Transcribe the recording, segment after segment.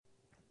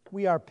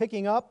We are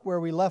picking up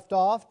where we left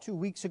off 2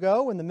 weeks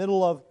ago in the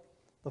middle of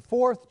the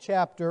 4th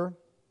chapter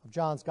of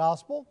John's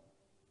Gospel.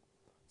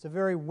 It's a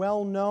very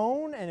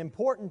well-known and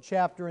important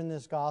chapter in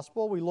this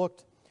Gospel. We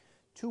looked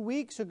 2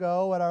 weeks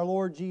ago at our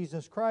Lord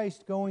Jesus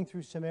Christ going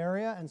through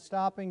Samaria and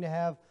stopping to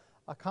have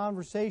a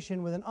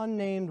conversation with an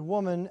unnamed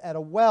woman at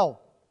a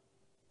well.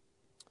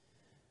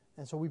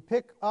 And so we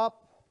pick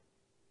up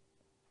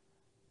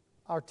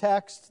our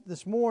text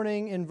this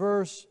morning in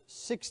verse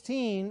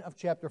 16 of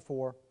chapter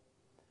 4.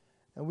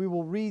 And we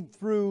will read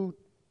through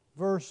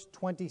verse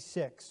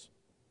 26.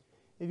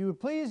 If you would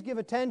please give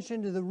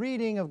attention to the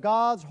reading of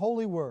God's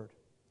holy word.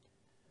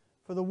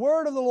 For the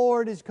word of the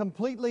Lord is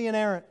completely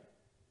inerrant.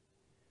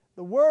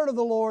 The word of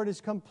the Lord is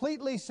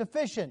completely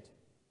sufficient.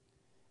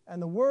 And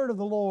the word of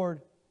the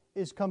Lord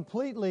is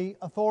completely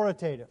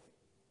authoritative.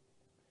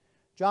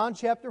 John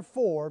chapter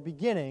 4,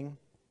 beginning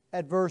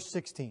at verse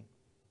 16.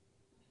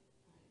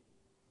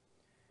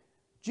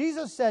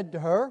 Jesus said to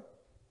her,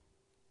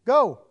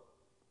 "Go,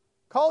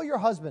 call your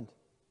husband,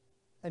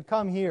 and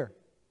come here."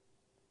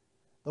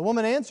 The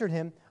woman answered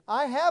him,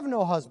 "I have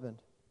no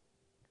husband."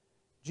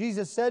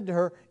 Jesus said to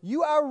her,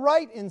 "You are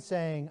right in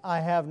saying,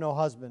 'I have no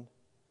husband.'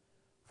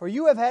 For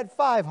you have had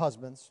 5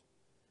 husbands,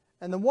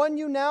 and the one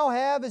you now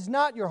have is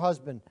not your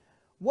husband.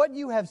 What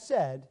you have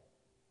said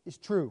is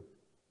true."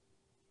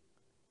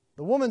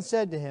 The woman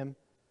said to him,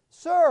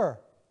 "Sir,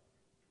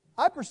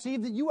 I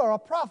perceive that you are a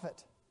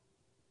prophet.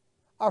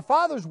 Our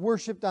fathers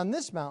worshipped on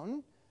this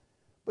mountain,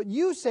 but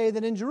you say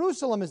that in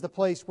Jerusalem is the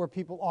place where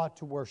people ought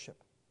to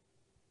worship."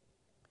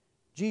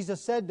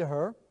 Jesus said to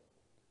her,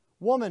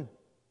 "Woman,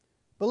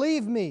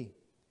 believe me,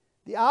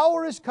 the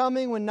hour is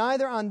coming when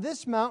neither on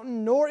this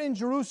mountain nor in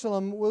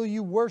Jerusalem will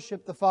you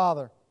worship the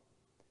Father.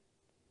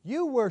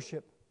 You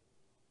worship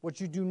what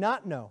you do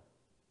not know.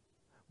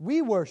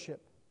 We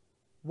worship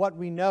what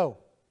we know.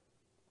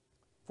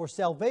 For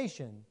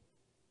salvation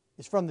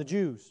is from the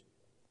Jews.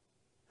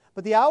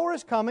 But the hour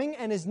is coming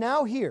and is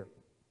now here,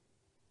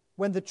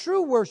 when the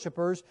true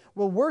worshipers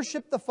will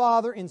worship the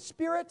Father in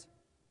spirit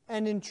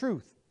and in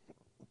truth.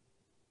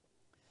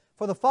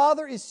 For the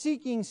Father is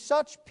seeking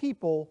such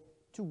people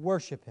to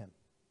worship Him.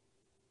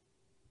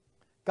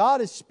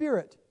 God is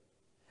spirit,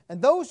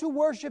 and those who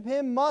worship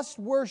Him must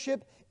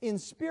worship in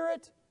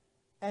spirit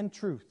and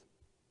truth."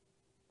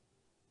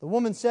 The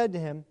woman said to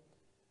him,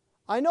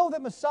 "I know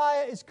that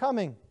Messiah is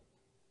coming,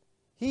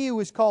 He who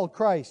is called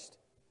Christ.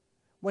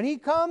 When He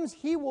comes,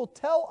 He will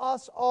tell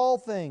us all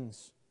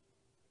things."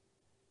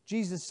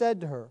 Jesus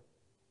said to her,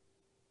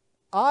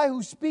 "I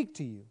who speak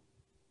to you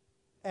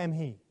am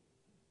He."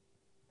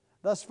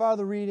 Thus far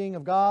the reading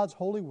of God's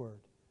holy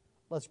word.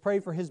 Let's pray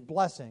for His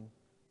blessing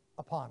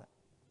upon it.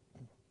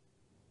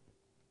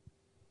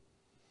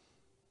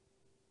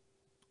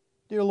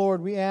 Dear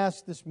Lord, we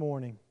ask this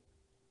morning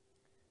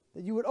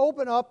that you would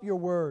open up your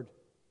word,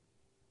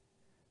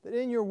 that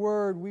in your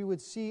word we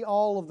would see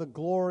all of the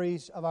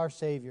glories of our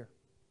Savior,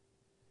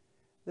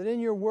 that in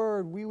your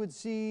word we would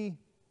see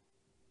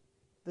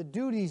the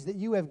duties that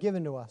you have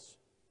given to us,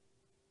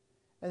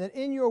 and that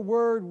in your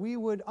word we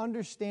would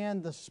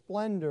understand the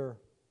splendor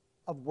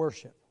of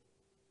worship.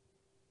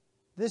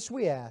 This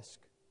we ask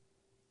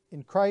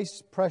in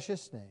Christ's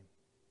precious name.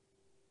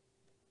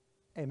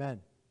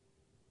 Amen.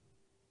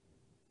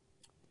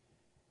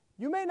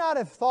 You may not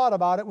have thought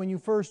about it when you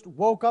first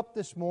woke up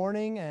this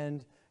morning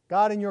and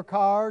got in your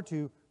car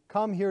to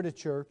come here to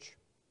church,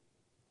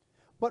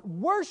 but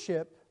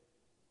worship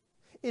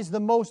is the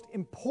most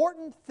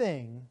important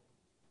thing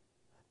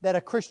that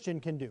a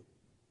Christian can do.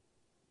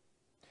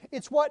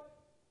 It's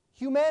what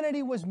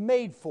humanity was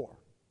made for.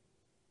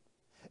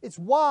 It's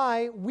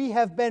why we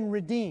have been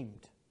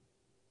redeemed,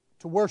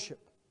 to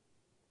worship.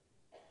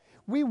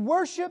 We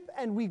worship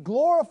and we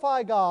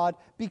glorify God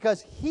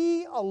because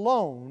He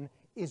alone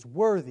is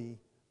worthy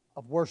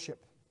of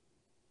worship.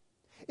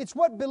 It's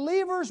what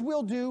believers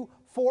will do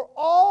for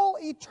all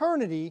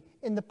eternity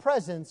in the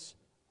presence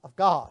of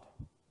God.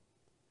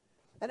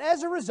 And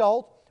as a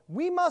result,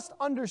 we must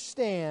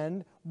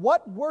understand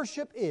what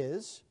worship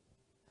is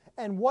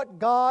and what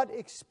God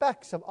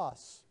expects of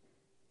us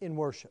in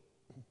worship.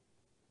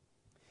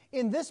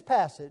 In this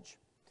passage,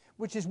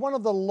 which is one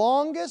of the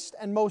longest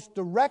and most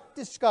direct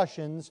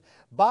discussions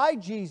by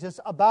Jesus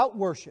about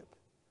worship,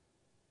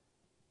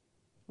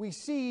 we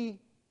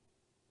see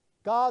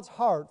God's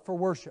heart for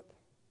worship.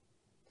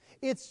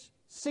 It's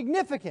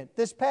significant.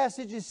 This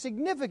passage is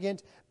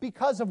significant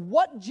because of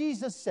what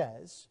Jesus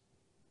says,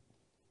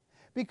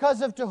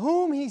 because of to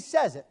whom He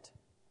says it,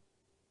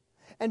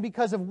 and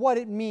because of what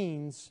it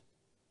means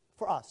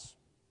for us.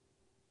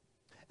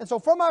 And so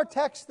from our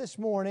text this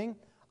morning,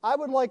 I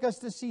would like us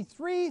to see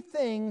 3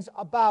 things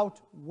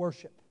about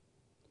worship.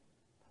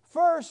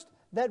 First,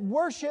 that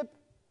worship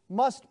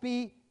must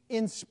be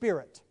in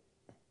spirit.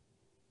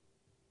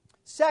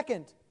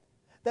 Second,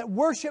 that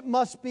worship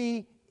must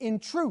be in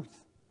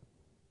truth.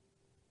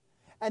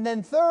 And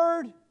then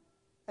third,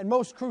 and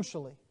most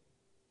crucially,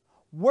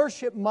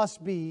 worship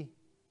must be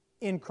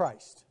in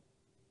Christ.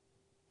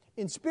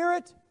 In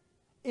spirit,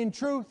 in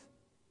truth,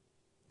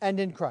 and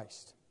in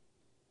Christ.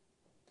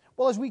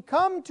 Well, as we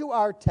come to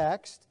our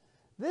text,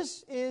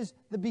 this is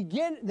the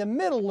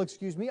middle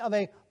of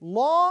a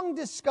long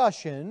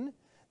discussion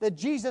that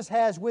Jesus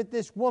has with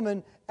this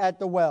woman at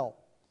the well.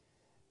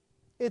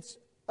 It's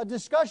a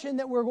discussion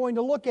that we're going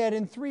to look at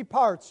in three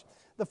parts.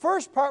 The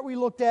first part we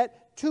looked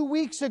at 2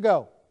 weeks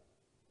ago.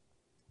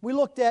 We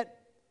looked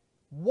at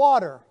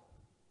water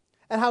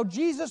and how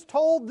Jesus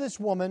told this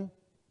woman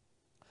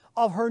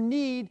of her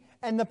need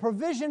and the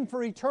provision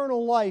for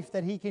eternal life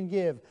that He can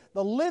give.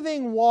 The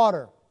living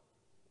water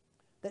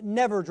that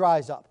never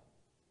dries up.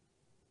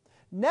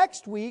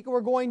 Next week, we're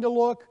going to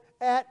look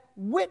at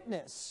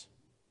witness,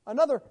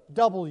 another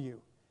W,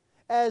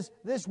 as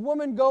this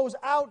woman goes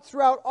out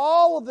throughout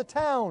all of the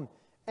town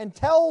and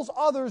tells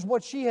others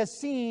what she has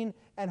seen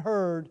and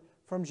heard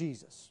from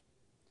Jesus.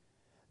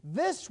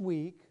 This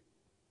week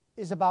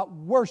is about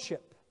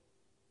worship.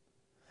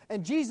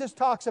 And Jesus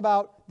talks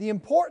about the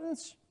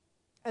importance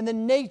and the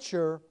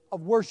nature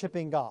of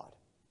worshiping God.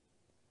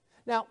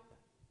 Now,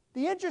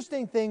 the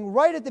interesting thing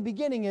right at the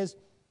beginning is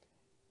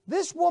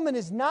this woman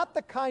is not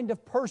the kind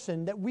of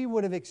person that we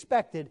would have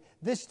expected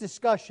this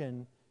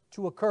discussion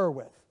to occur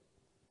with.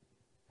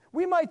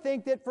 We might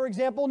think that, for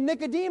example,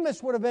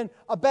 Nicodemus would have been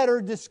a better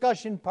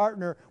discussion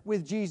partner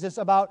with Jesus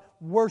about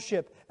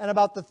worship and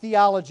about the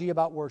theology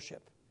about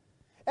worship.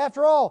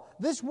 After all,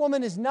 this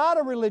woman is not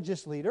a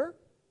religious leader.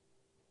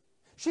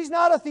 She's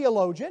not a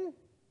theologian.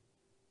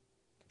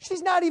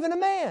 She's not even a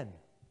man.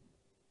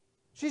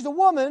 She's a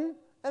woman,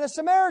 and a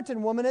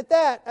Samaritan woman at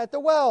that, at the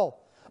well.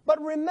 But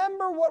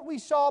remember what we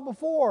saw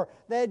before,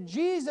 that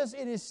Jesus,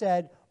 it is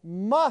said,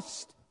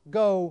 must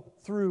go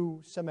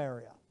through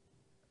Samaria.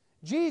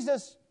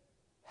 Jesus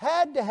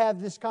had to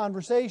have this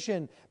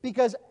conversation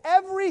because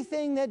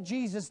everything that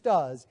Jesus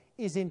does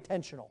is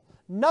intentional.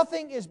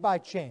 Nothing is by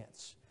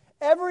chance.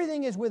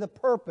 Everything is with a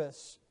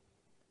purpose.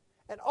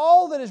 And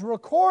all that is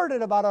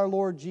recorded about our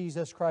Lord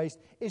Jesus Christ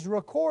is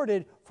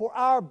recorded for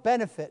our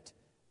benefit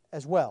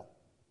as well.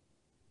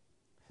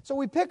 So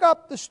we pick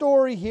up the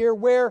story here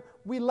where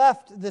we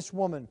left this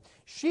woman.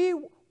 She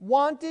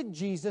wanted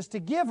Jesus to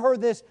give her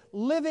this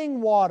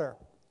living water.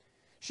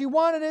 She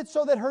wanted it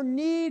so that her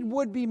need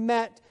would be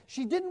met.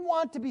 She didn't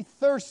want to be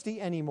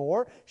thirsty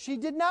anymore. She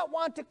did not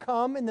want to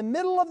come in the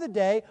middle of the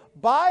day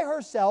by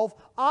herself,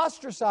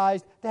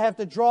 ostracized, to have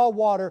to draw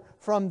water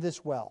from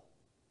this well.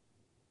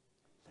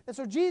 And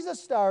so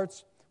Jesus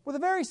starts with a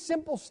very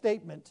simple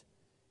statement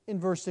in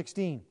verse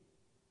 16.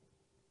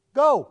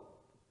 Go,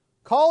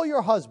 call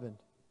your husband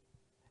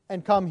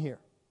and come here.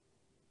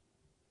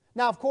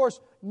 Now, of course,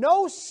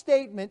 no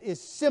statement is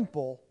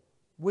simple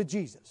with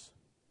Jesus.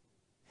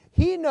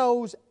 He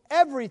knows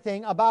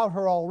everything about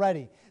her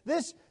already.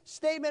 This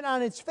statement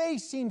on its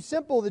face seems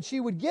simple, that she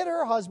would get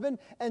her husband,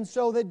 and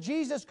so that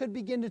Jesus could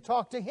begin to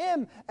talk to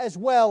him as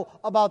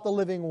well about the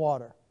living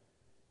water.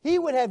 He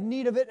would have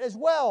need of it as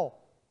well.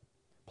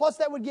 Plus,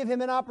 that would give him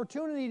an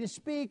opportunity to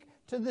speak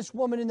to this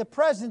woman in the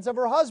presence of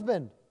her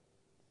husband.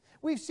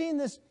 We've seen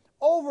this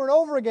over and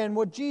over again,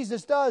 what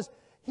Jesus does.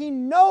 He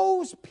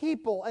knows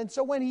people, and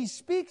so when He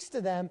speaks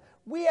to them,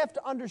 we have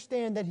to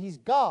understand that He's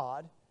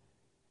God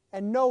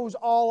and knows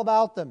all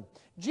about them.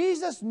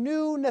 Jesus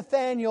knew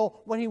Nathanael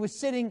when he was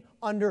sitting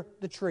under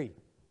the tree.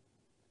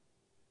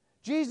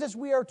 Jesus,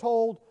 we are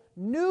told,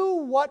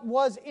 knew what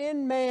was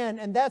in man,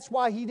 and that's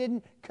why He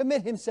didn't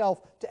commit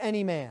Himself to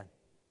any man.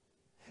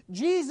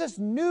 Jesus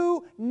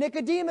knew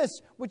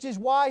Nicodemus, which is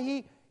why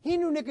He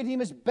knew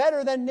Nicodemus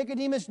better than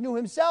Nicodemus knew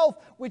himself,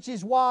 which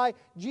is why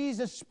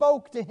Jesus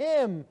spoke to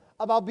him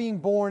about being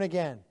born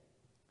again.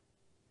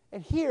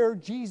 And here,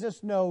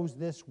 Jesus knows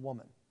this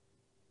woman.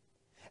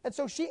 And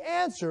so she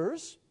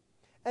answers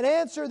an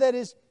answer that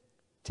is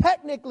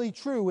technically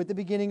true at the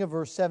beginning of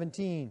verse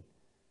 17.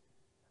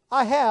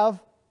 I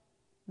have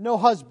no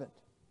husband.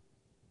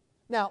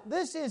 Now,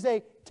 this is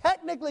a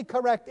technically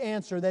correct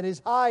answer that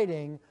is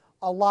hiding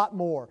a lot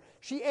more.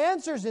 She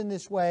answers in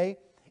this way,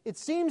 it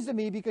seems to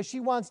me, because she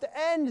wants to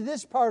end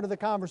this part of the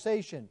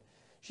conversation.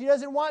 She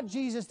doesn't want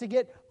Jesus to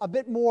get a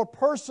bit more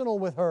personal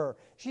with her.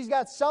 She's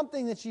got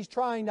something that she's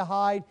trying to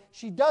hide.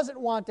 She doesn't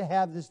want to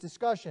have this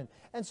discussion.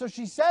 And so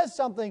she says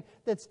something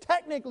that's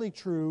technically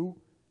true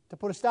to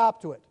put a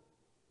stop to it.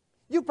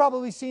 You've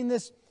probably seen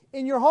this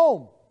in your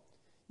home.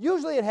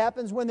 Usually it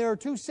happens when there are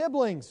two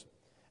siblings,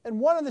 and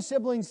one of the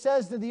siblings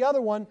says to the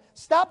other one,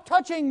 "Stop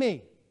touching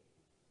me.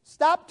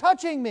 Stop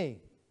touching me."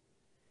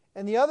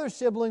 And the other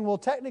sibling will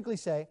technically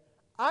say,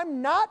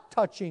 "I'm not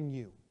touching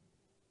you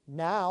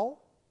now.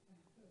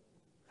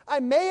 I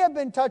may have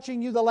been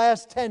touching you the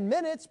last 10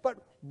 minutes, but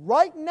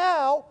right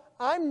now,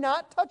 I'm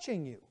not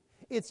touching you."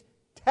 It's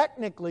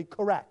technically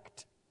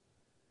correct.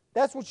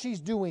 That's what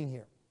she's doing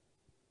here.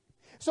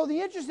 So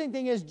the interesting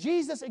thing is,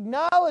 Jesus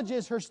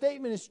acknowledges her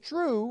statement is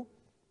true,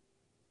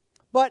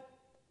 but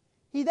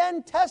He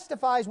then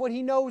testifies what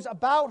He knows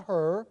about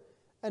her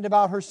and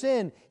about her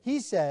sin. He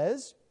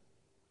says,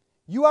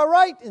 "You are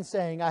right in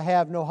saying, 'I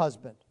have no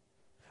husband.'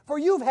 For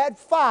you've had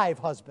 5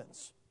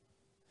 husbands.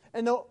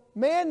 And the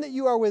man that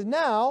you are with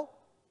now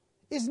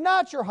is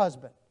not your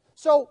husband.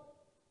 So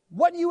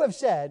what you have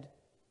said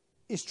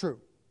is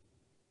true."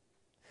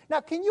 Now,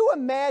 can you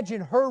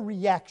imagine her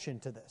reaction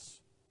to this?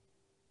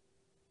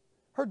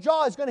 Her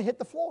jaw is going to hit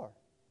the floor.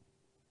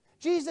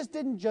 Jesus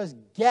didn't just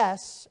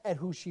guess at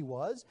who she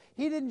was.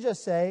 He didn't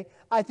just say,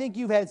 I think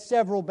you've had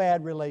several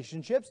bad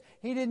relationships.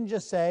 He didn't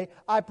just say,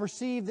 I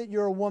perceive that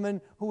you're a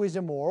woman who is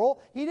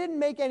immoral. He didn't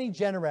make any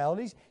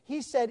generalities.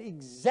 He said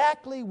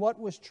exactly what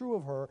was true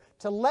of her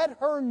to let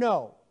her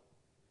know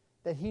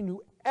that He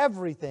knew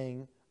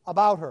everything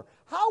about her.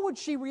 How would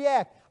she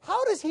react?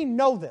 How does He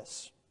know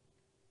this?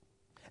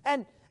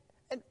 And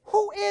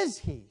who is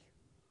He?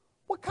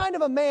 What kind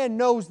of a man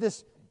knows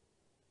this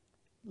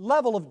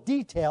level of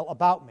detail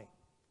about me?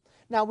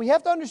 Now, we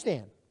have to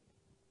understand,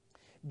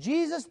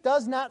 Jesus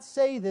does not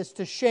say this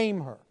to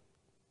shame her.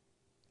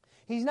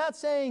 He's not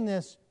saying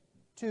this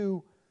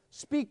to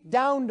speak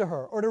down to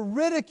her or to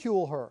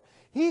ridicule her.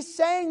 He's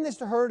saying this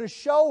to her to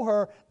show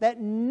her that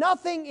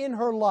nothing in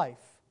her life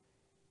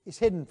is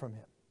hidden from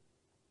Him.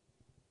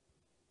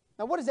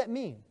 Now, what does that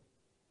mean?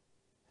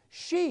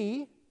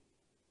 She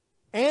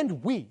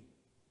and we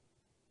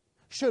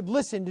should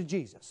listen to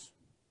Jesus,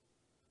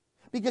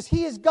 because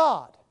He is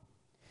God.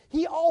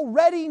 He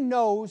already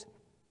knows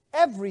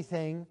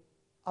everything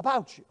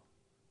about you.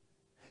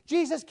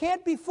 Jesus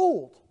can't be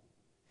fooled.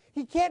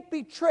 He can't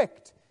be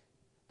tricked.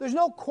 There's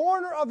no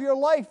corner of your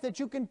life that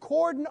you can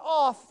cordon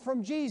off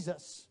from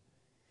Jesus.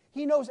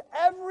 He knows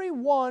every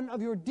one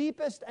of your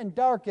deepest and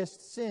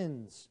darkest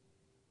sins.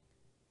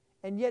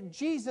 And yet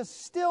Jesus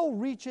still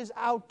reaches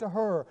out to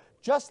her,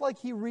 just like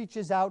He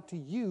reaches out to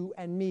you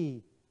and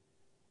me,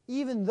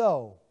 even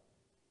though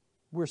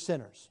we're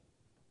sinners.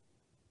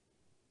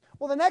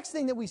 Well, the next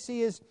thing that we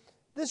see is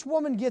this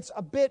woman gets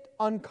a bit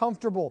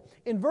uncomfortable.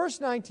 In verse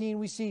 19,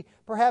 we see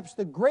perhaps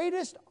the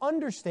greatest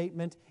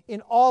understatement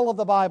in all of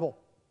the Bible.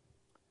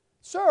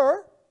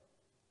 Sir,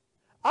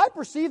 I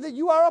perceive that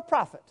you are a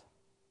prophet.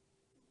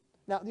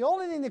 Now, the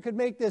only thing that could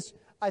make this,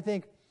 I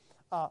think,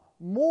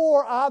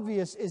 more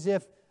obvious is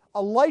if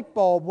a light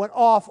bulb went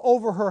off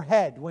over her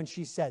head when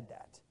she said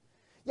that.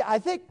 Yeah,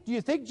 do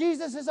you think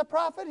Jesus is a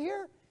prophet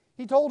here?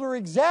 He told her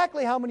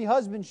exactly how many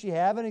husbands she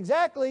has and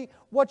exactly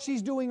what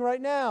she's doing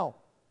right now.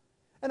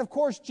 And of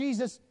course,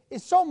 Jesus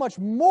is so much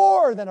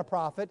more than a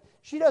prophet,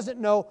 she doesn't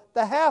know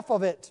the half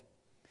of it.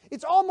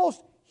 It's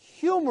almost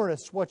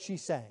humorous what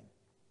she's saying.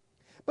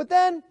 But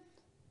then,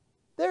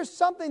 there's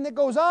something that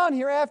goes on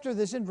here after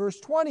this in verse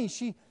 20.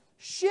 She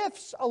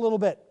shifts a little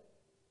bit.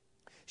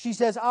 She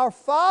says, our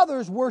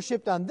fathers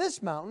worshipped on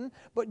this mountain,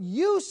 but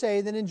you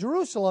say that in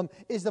Jerusalem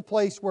is the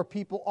place where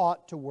people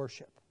ought to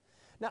worship.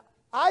 Now,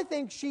 I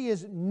think she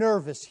is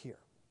nervous here.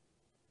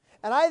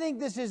 And I think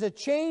this is a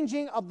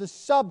changing of the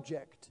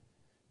subject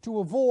to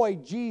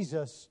avoid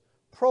Jesus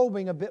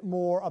probing a bit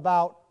more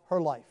about her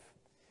life.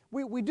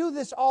 We do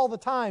this all the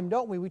time,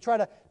 don't we? We try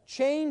to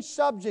change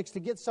subjects to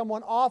get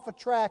someone off a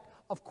track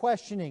of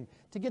questioning,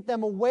 to get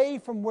them away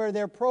from where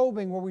they're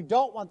probing, where we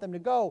don't want them to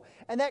go.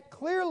 And that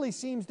clearly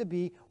seems to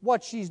be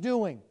what she's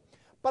doing.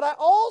 But I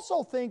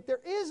also think there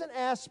is an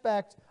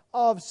aspect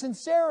of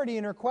sincerity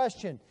in her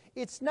question.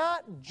 It's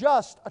not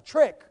just a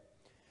trick,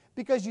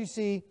 because you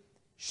see,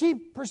 she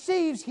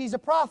perceives he's a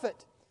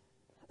prophet.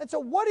 And so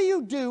what do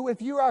you do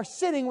if you are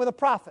sitting with a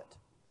prophet?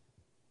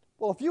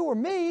 Well, if you were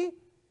me,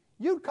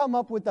 you'd come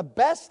up with the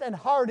best and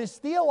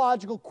hardest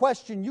theological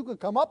question you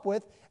could come up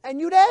with, and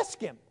you'd ask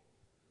him,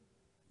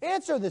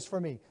 answer this for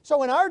me.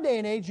 So in our day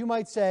and age, you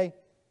might say,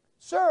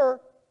 sir,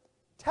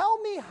 tell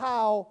me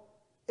how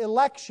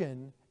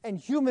election and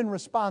human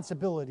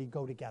responsibility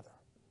go together.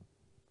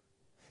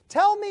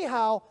 Tell me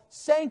how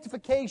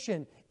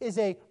sanctification is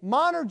a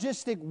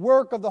monergistic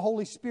work of the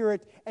Holy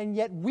Spirit, and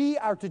yet we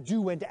are to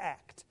do and to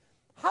act.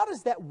 How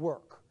does that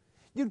work?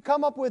 You'd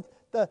come up with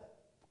the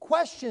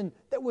question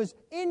that was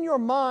in your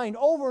mind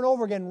over and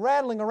over again,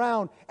 rattling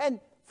around. And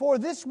for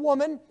this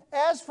woman,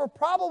 as for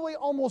probably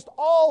almost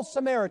all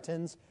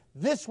Samaritans,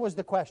 this was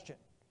the question.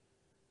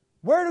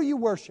 Where do you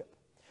worship?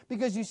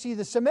 Because you see,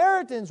 the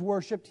Samaritans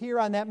worshipped here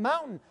on that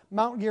mountain,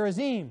 Mount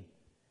Gerizim.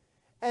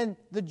 And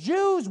the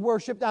Jews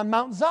worshipped on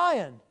Mount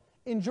Zion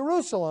in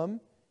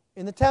Jerusalem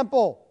in the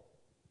temple.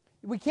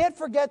 We can't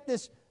forget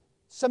this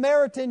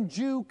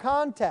Samaritan-Jew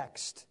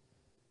context.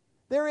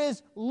 There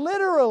is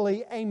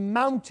literally a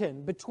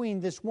mountain between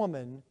this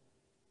woman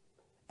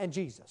and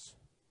Jesus.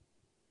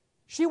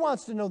 She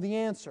wants to know the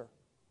answer.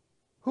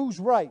 Who's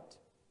right?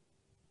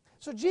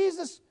 So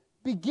Jesus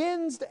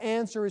begins to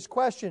answer his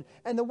question.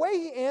 And the way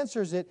he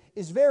answers it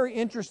is very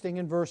interesting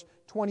in verse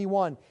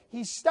 21.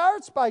 He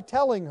starts by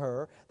telling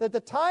her that the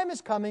time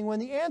is coming when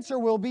the answer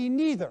will be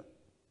neither.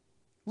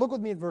 Look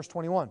with me at verse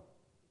 21.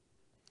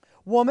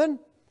 Woman,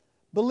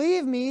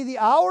 believe me, the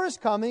hour is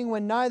coming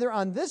when neither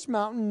on this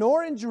mountain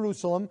nor in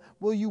Jerusalem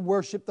will you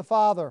worship the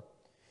Father.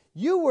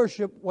 You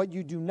worship what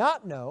you do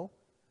not know.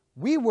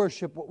 We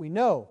worship what we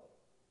know.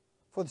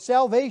 For the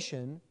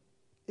salvation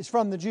is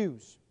from the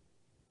Jews.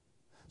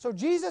 So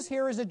Jesus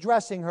here is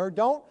addressing her.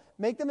 Don't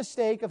make the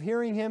mistake of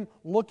hearing him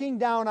looking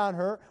down on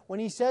her. When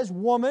he says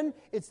woman,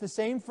 it's the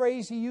same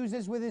phrase he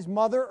uses with his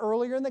mother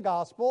earlier in the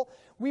gospel.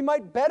 We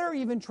might better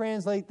even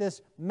translate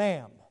this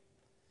ma'am.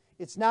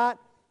 It's not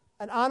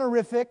an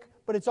honorific,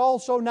 but it's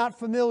also not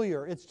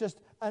familiar. It's just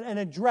an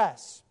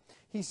address.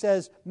 He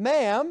says,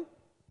 "Ma'am,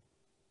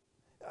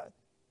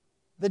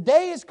 the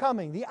day is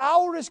coming, the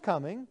hour is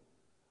coming,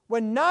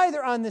 when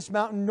neither on this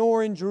mountain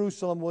nor in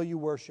Jerusalem will you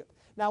worship."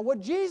 Now, what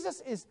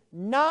Jesus is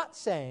not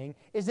saying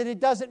is that it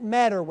doesn't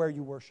matter where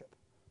you worship.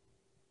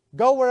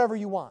 Go wherever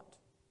you want.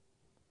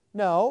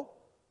 No,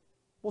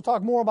 we'll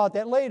talk more about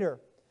that later.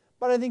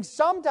 But I think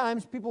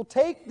sometimes people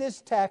take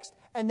this text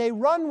and they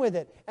run with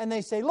it and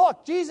they say,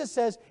 look, Jesus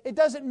says it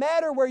doesn't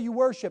matter where you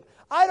worship.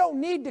 I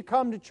don't need to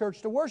come to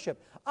church to worship.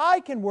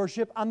 I can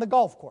worship on the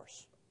golf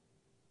course.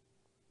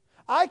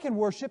 I can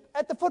worship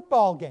at the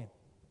football game.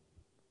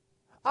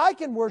 I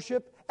can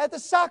worship at the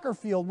soccer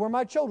field where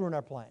my children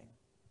are playing.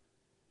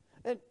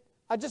 And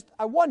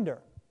I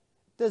wonder,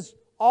 does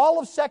all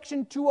of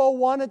section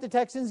 201 at the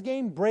Texans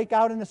game break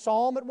out in a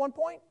psalm at one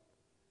point?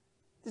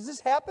 Does this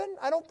happen?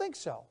 I don't think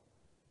so.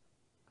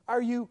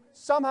 Are you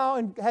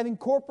somehow having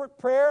corporate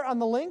prayer on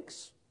the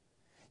links?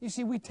 You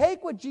see, we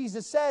take what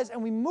Jesus says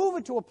and we move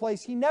it to a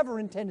place He never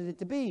intended it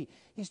to be.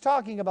 He's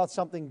talking about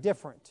something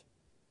different.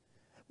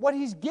 What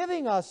He's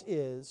giving us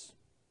is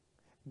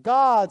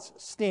God's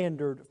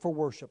standard for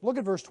worship. Look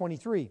at verse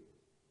 23.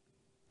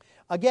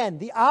 Again,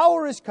 the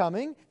hour is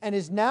coming and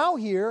is now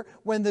here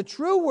when the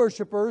true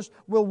worshipers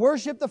will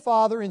worship the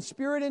Father in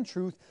spirit and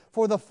truth,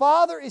 for the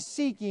Father is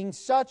seeking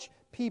such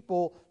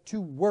people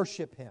to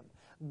worship Him.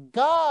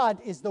 God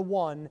is the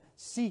one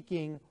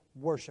seeking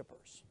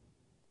worshipers.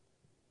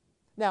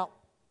 Now,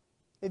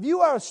 if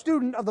you are a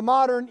student of the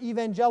modern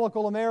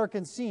evangelical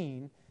American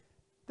scene,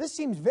 this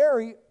seems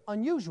very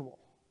unusual,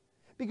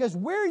 because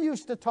we're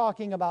used to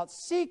talking about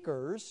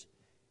seekers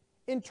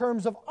in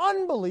terms of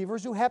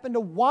unbelievers who happen to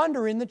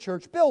wander in the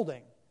church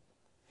building.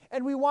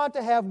 And we want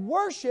to have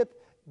worship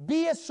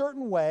be a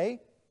certain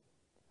way.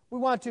 We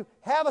want to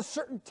have a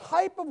certain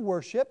type of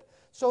worship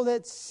so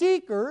that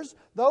seekers,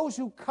 those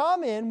who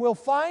come in, will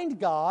find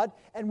God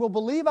and will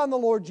believe on the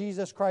Lord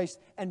Jesus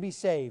Christ and be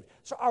saved.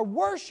 So our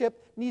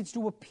worship needs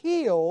to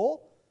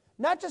appeal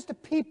not just to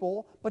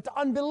people, but to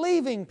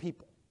unbelieving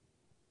people.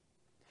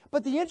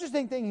 But the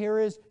interesting thing here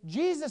is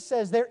Jesus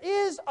says there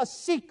is a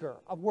seeker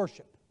of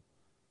worship,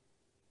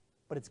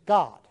 but it's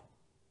God.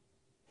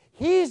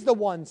 He's the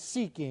one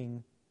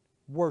seeking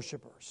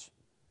worshipers.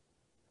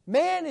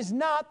 Man is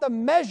not the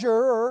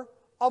measurer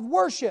of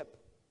worship.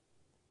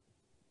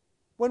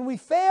 When we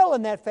fail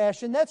in that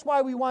fashion, that's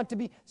why we want to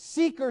be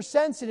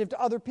seeker-sensitive to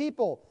other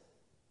people.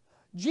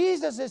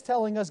 Jesus is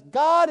telling us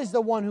God is the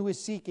one who is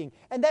seeking,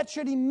 and that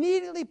should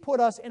immediately put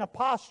us in a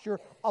posture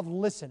of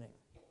listening.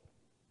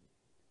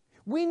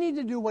 We need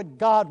to do what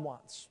God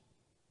wants,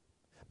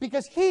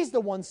 because He's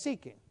the one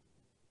seeking.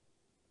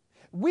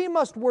 We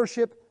must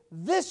worship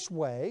this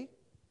way,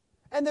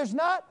 and there's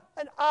not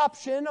an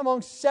option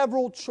among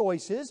several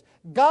choices.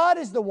 God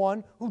is the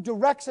one who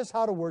directs us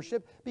how to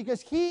worship,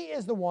 because He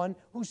is the one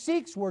who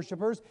seeks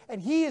worshipers,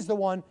 and He is the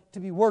one to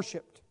be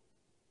worshiped.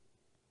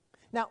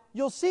 Now,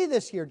 you'll see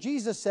this here.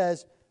 Jesus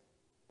says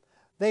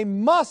they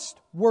must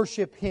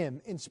worship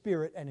Him in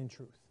spirit and in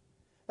truth.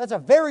 That's a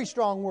very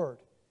strong word.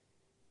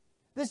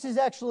 This is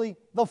actually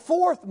the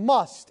fourth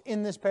must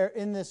in this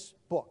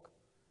book.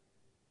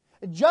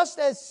 Just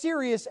as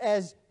serious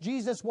as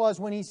Jesus was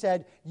when He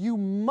said, you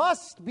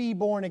must be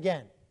born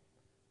again.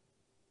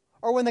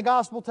 Or when the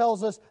gospel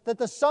tells us that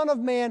the Son of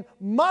Man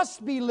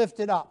must be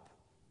lifted up.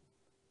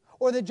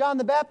 Or that John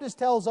the Baptist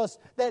tells us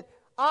that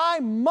I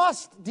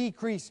must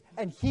decrease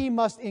and He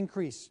must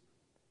increase.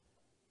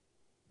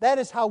 That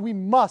is how we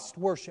must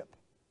worship.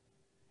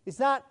 It's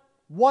not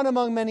one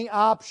among many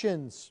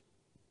options.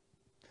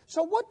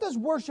 So what does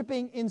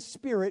worshiping in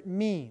spirit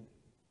mean?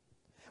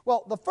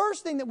 Well, the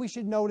first thing that we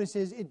should notice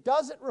is it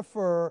doesn't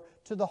refer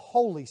to the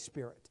Holy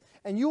Spirit.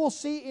 And you will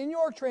see in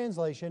your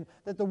translation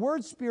that the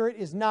word Spirit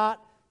is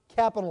not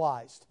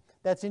capitalized.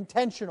 That's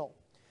intentional.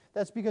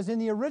 That's because in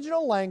the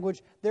original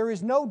language, there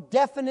is no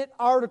definite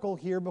article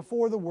here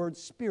before the word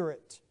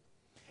Spirit.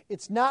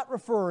 It's not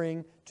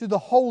referring to the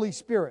Holy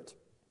Spirit.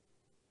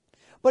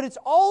 But it's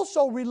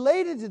also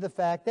related to the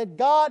fact that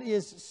God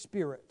is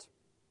Spirit.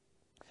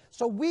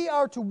 So we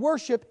are to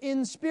worship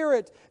in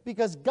spirit,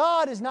 because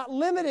God is not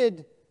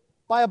limited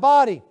by a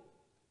body.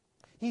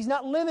 He's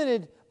not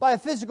limited by a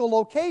physical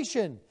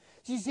location.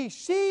 You see,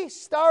 she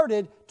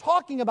started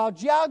talking about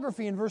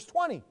geography in verse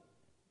 20.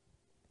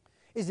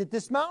 Is it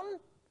this mountain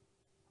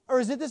or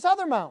is it this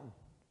other mountain?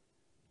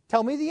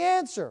 Tell me the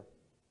answer.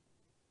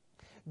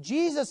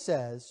 Jesus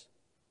says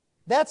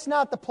that's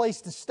not the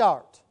place to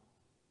start.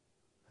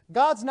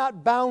 God's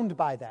not bound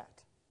by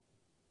that.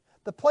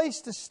 The place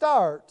to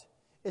start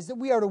is that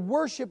we are to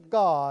worship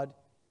God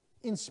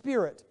in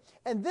spirit.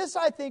 And this,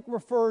 I think,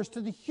 refers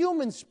to the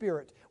human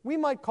spirit. We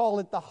might call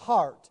it the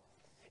heart.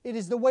 It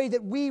is the way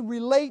that we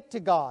relate to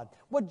God.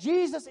 What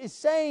Jesus is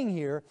saying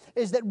here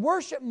is that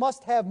worship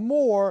must have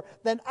more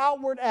than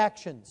outward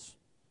actions,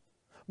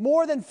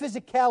 more than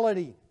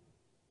physicality,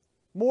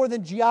 more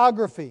than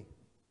geography.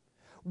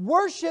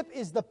 Worship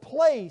is the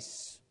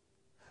place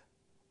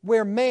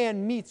where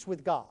man meets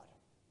with God.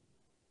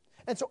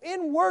 And so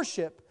in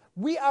worship,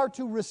 We are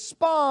to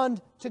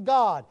respond to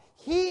God.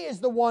 He is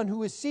the one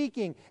who is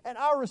seeking, and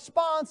our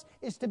response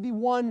is to be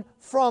one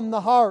from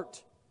the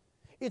heart.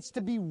 It's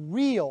to be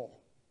real.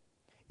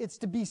 It's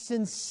to be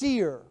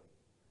sincere.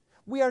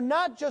 We are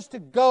not just to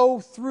go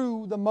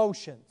through the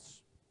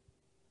motions.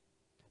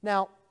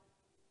 Now,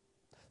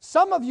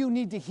 some of you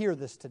need to hear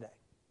this today.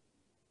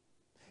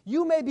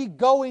 You may be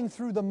going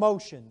through the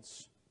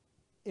motions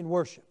in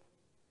worship.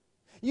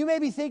 You may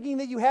be thinking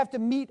that you have to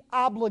meet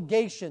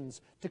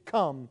obligations to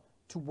come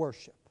to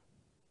worship.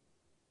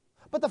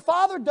 But the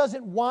Father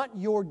doesn't want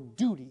your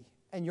duty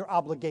and your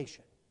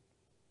obligation.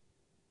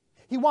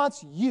 He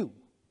wants you.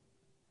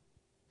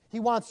 He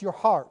wants your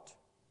heart.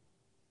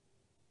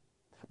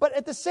 But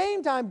at the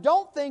same time,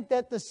 don't think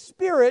that the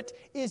Spirit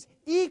is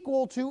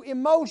equal to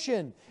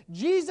emotion.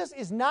 Jesus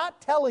is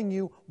not telling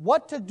you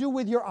what to do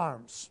with your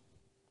arms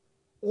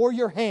or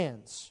your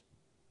hands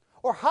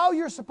or how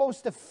you're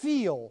supposed to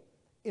feel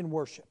in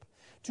worship.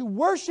 To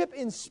worship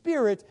in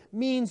spirit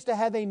means to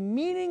have a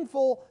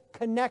meaningful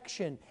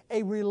connection,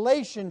 a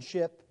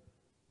relationship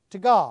to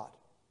God.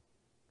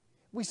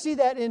 We see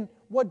that in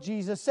what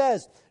Jesus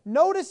says.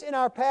 Notice in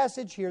our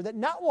passage here that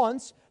not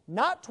once,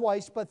 not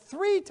twice, but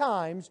 3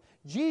 times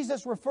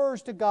Jesus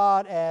refers to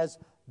God as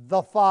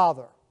the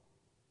Father.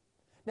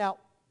 Now,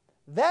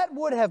 that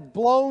would have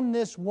blown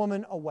this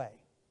woman away.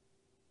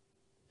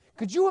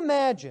 Could you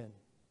imagine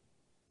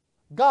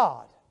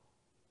God,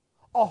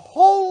 a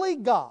holy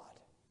God,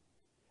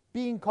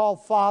 being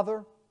called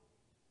Father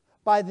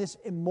by this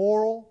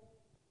immoral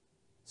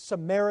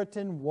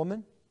Samaritan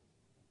woman?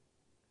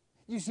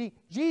 You see,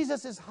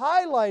 Jesus is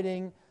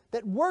highlighting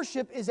that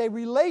worship is a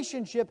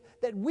relationship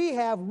that we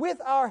have with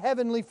our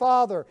Heavenly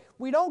Father.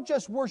 We don't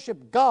just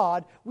worship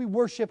God, we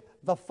worship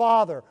the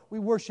Father. We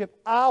worship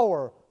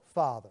our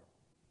Father.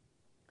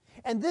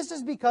 And this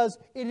is because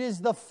it is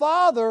the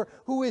Father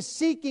who is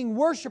seeking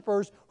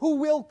worshipers who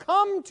will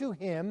come to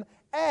Him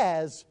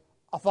as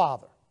a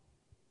Father.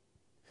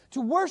 To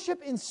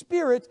worship in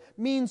spirit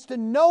means to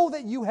know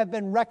that you have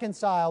been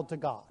reconciled to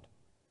God,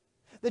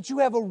 that you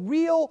have a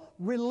real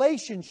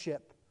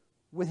relationship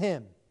with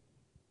Him.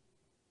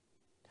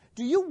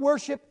 Do you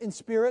worship in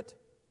spirit?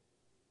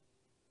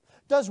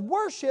 Does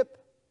worship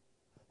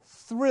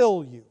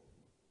thrill you?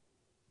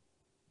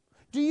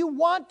 Do you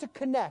want to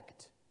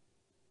connect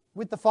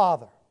with the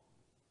Father?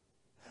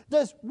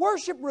 Does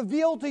worship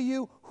reveal to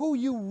you who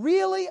you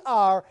really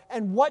are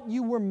and what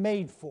you were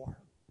made for?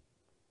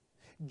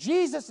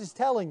 Jesus is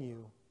telling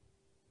you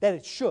that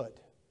it should.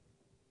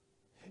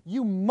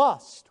 You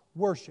must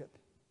worship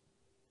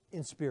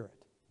in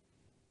spirit.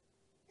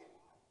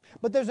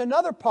 But there's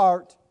another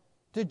part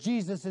to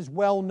Jesus'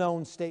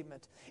 well-known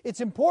statement. It's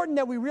important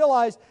that we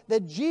realize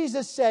that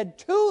Jesus said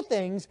 2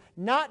 things,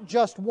 not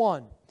just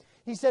one.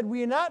 He said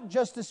we are not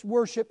just to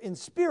worship in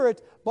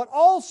spirit, but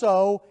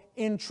also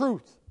in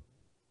truth.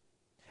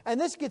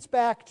 And this gets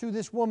back to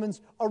this woman's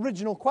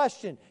original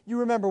question. You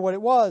remember what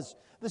it was.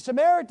 The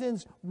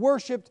Samaritans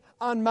worshipped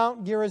on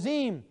Mount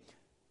Gerizim.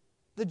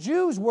 The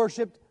Jews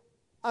worshipped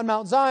on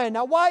Mount Zion.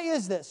 Now, why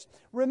is this?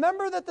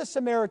 Remember that the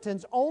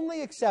Samaritans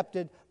only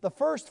accepted the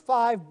first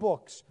 5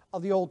 books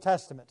of the Old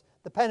Testament,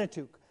 the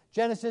Pentateuch,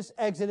 Genesis,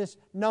 Exodus,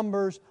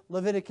 Numbers,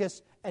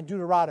 Leviticus, and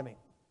Deuteronomy.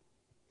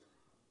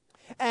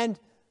 And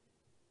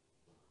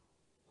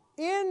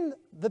in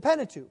the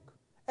Pentateuch,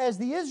 as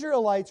the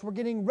Israelites were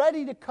getting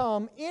ready to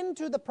come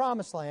into the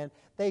Promised Land,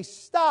 they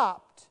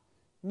stopped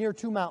near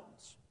 2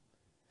 mountains.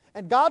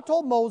 And God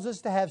told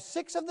Moses to have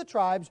 6 of the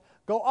tribes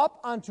go up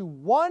onto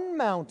one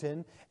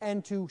mountain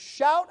and to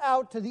shout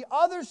out to the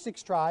other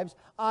 6 tribes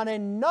on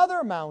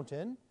another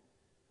mountain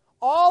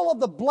all of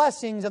the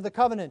blessings of the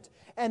covenant.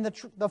 And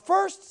the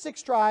first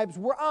 6 tribes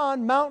were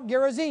on Mount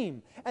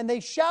Gerizim, and they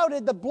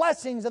shouted the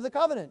blessings of the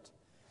covenant.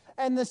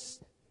 And the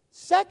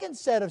second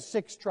set of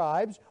 6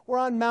 tribes were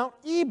on Mount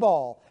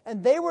Ebal,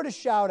 and they were to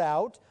shout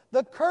out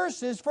the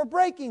curses for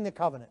breaking the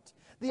covenant.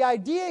 The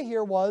idea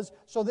here was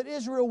so that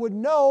Israel would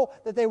know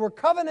that they were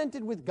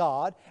covenanted with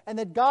God and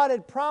that God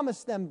had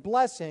promised them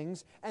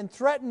blessings and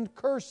threatened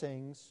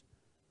cursings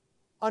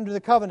under the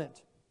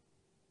covenant.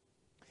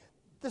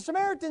 The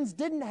Samaritans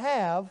didn't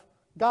have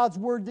God's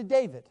word to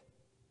David.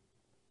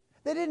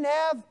 They didn't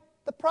have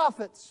the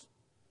prophets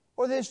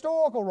or the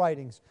historical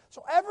writings.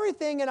 So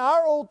everything in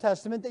our Old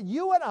Testament that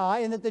you and I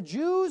and that the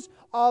Jews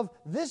of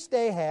this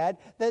day had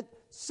that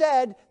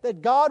said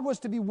that God was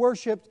to be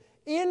worshipped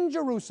in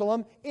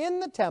Jerusalem,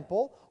 in the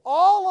temple,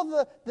 all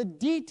of the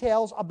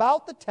details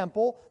about the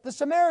temple, the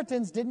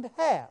Samaritans didn't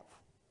have.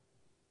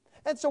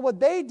 And so what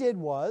they did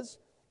was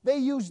they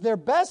used their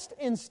best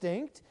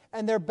instinct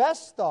and their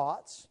best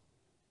thoughts,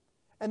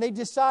 and they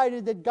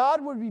decided that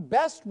God would be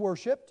best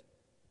worshipped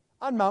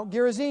on Mount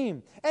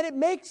Gerizim. And it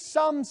makes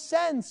some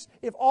sense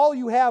if all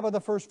you have are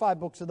the first 5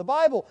 books of the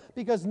Bible,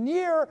 because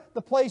near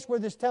the place where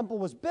this temple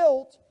was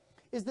built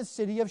is the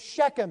city of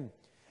Shechem.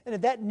 And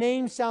if that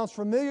name sounds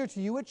familiar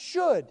to you, it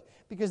should,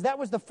 because that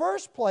was the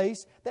first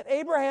place that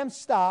Abraham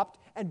stopped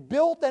and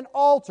built an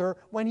altar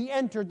when he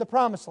entered the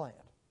Promised Land.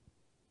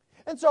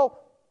 And so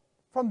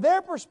From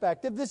their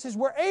perspective, this is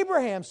where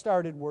Abraham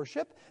started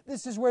worship.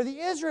 This is where the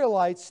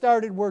Israelites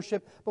started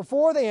worship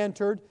before they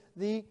entered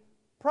the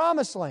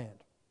Promised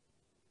Land.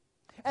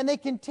 And they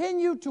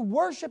continued to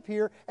worship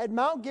here at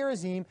Mount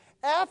Gerizim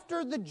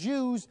after the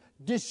Jews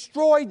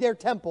destroyed their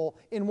temple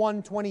in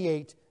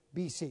 128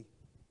 BC.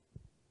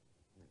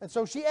 And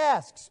so she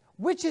asks,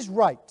 which is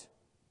right?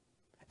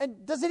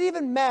 And does it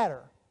even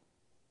matter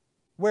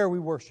where we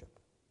worship?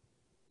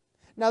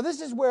 Now, this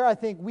is where I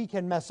think we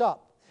can mess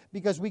up,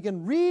 because we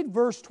can read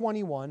verse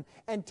 21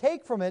 and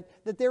take from it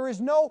that there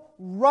is no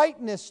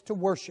rightness to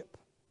worship.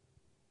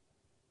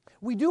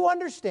 We do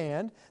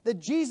understand that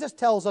Jesus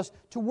tells us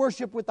to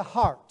worship with the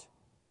heart,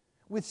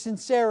 with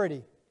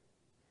sincerity,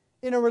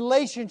 in a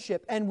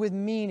relationship, and with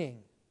meaning.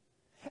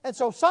 And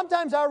so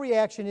sometimes our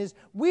reaction is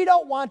we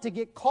don't want to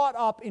get caught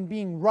up in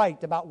being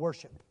right about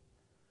worship.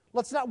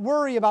 Let's not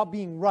worry about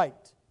being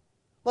right.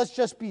 Let's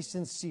just be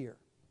sincere.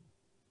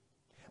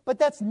 But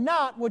that's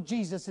not what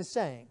Jesus is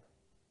saying.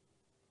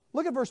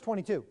 Look at verse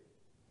 22.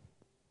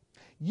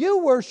 You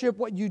worship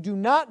what you do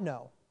not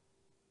know.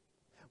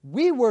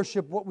 We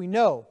worship what we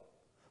know,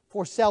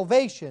 for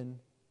salvation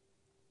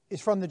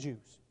is from the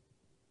Jews.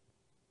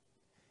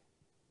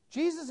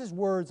 Jesus'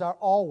 words are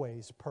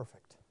always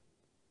perfect.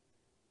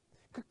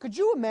 Could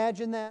you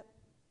imagine that?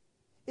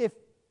 If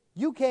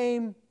you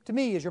came to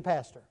me as your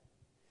pastor,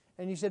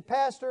 and you said,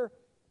 Pastor,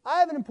 I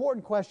have an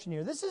important question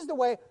here. This is the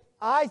way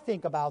I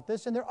think about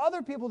this, and there are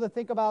other people that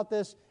think about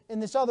this in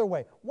this other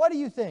way. What do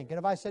you think? And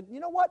if I said, you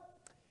know what?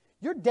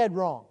 You're dead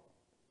wrong.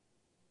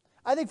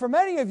 I think for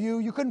many of you,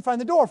 you couldn't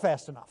find the door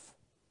fast enough.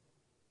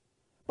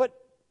 But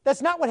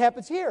that's not what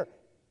happens here.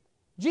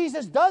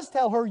 Jesus does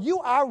tell her, you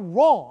are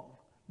wrong.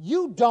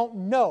 You don't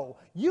know.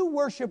 You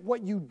worship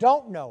what you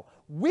don't know.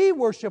 We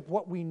worship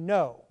what we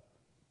know.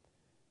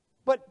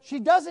 But she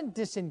doesn't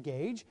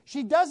disengage.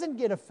 She doesn't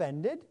get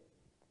offended,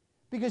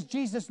 because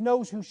Jesus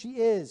knows who she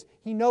is.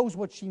 He knows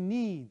what she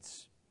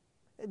needs.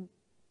 And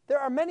there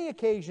are many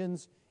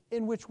occasions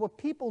in which what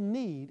people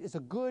need is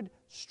a good,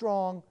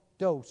 strong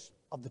dose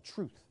of the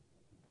truth.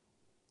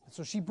 And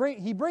so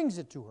he brings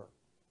it to her.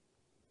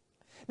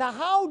 Now,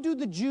 how do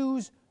the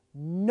Jews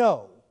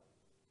know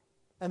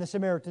and the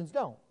Samaritans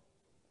don't?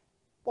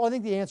 Well, I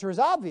think the answer is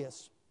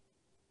obvious.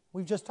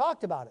 We've just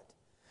talked about it.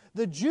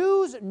 The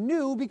Jews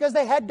knew because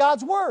they had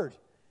God's Word.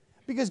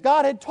 Because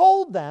God had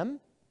told them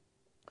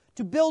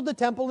to build the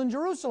temple in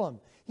Jerusalem.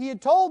 He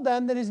had told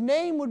them that His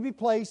name would be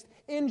placed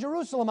in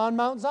Jerusalem on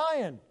Mount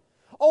Zion.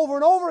 Over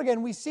and over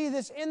again, we see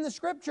this in the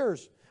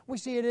Scriptures. We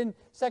see it in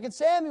 2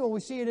 Samuel. We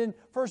see it in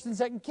 1 and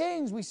 2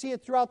 Kings. We see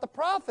it throughout the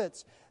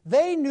prophets.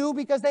 They knew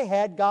because they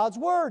had God's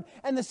Word.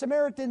 And the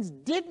Samaritans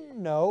didn't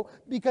know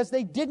because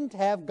they didn't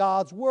have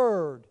God's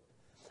Word.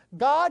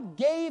 God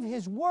gave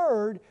His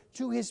Word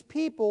to His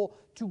people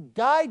to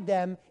guide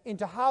them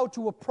into how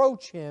to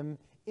approach Him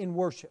in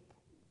worship.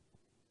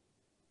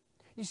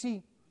 You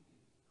see,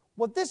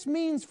 what this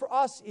means for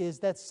us is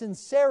that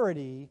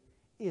sincerity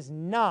is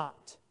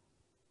not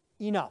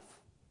enough.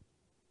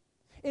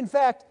 In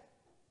fact,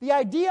 the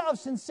idea of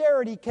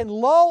sincerity can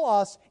lull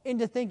us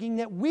into thinking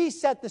that we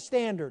set the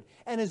standard.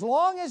 And as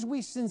long as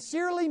we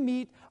sincerely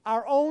meet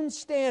our own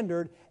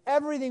standard,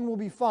 everything will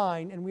be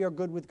fine and we are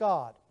good with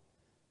God.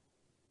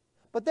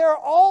 But there are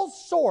all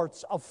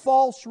sorts of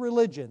false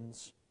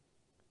religions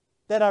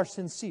that are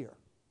sincere.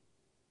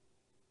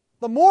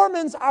 The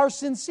Mormons are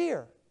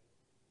sincere.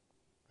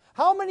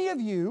 How many of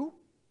you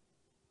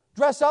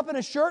dress up in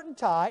a shirt and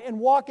tie and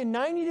walk in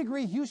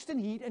 90-degree Houston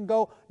heat and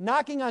go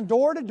knocking on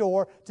door to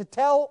door to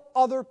tell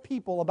other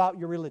people about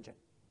your religion?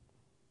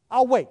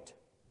 I'll wait.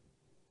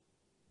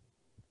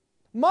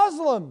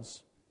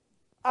 Muslims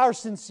are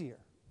sincere.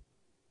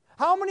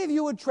 How many of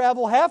you would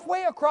travel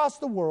halfway across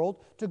the world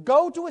to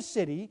go to a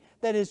city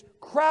that is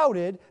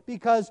crowded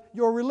because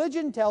your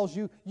religion tells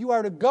you you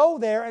are to go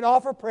there and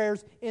offer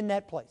prayers in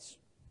that place?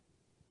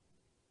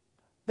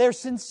 They're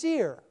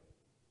sincere.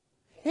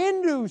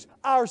 Hindus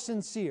are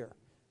sincere.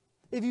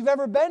 If you've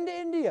ever been to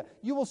India,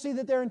 you will see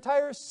that there are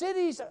entire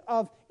cities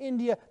of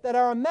India that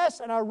are a mess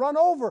and are run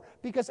over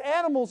because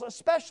animals,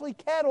 especially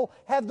cattle,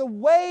 have the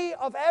way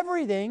of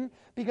everything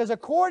because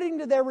according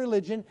to their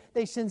religion,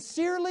 they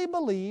sincerely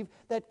believe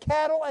that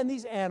cattle and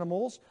these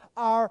animals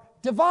are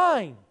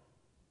divine.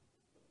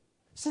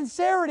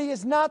 Sincerity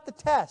is not the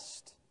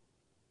test.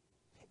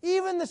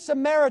 Even the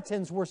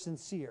Samaritans were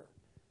sincere.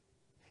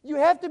 You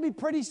have to be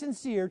pretty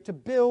sincere to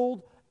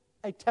build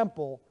a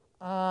temple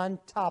on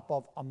top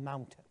of a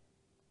mountain,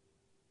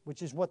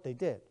 which is what they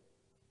did.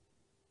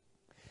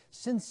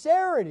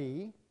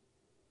 Sincerity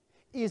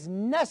is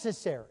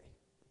necessary.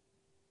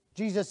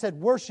 Jesus said,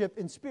 worship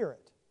in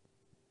spirit.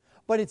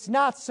 But it's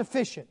not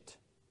sufficient.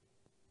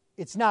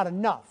 It's not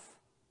enough.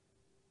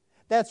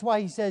 That's why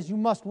He says you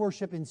must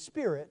worship in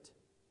spirit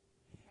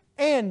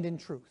and in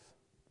truth.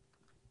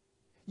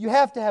 You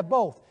have to have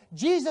both.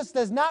 Jesus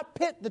does not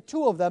pit the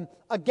two of them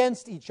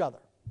against each other.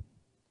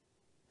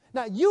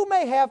 Now, you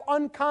may have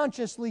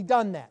unconsciously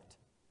done that.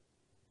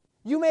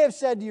 You may have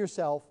said to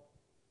yourself,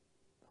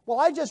 well,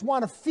 I just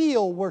want to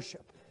feel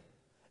worship.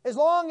 As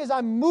long as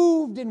I'm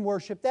moved in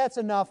worship, that's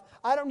enough.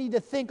 I don't need to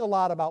think a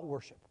lot about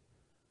worship.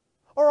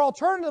 Or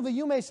alternatively,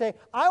 you may say,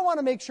 I want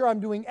to make sure I'm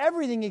doing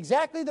everything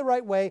exactly the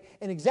right way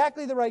in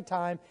exactly the right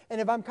time,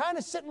 and if I'm kind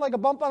of sitting like a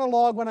bump on a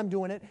log when I'm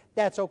doing it,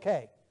 that's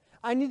okay.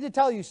 I need to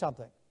tell you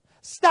something.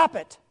 Stop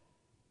it.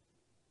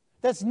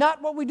 That's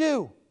not what we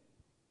do.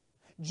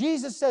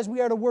 Jesus says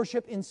we are to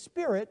worship in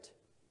spirit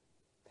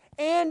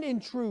and in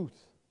truth.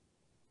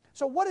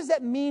 So what does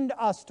that mean to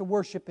us to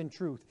worship in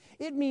truth?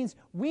 It means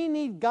we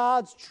need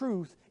God's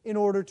truth in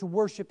order to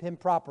worship Him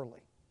properly.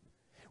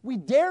 We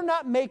dare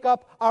not make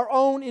up our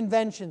own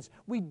inventions.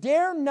 We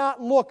dare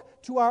not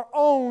look to our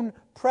own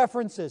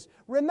preferences.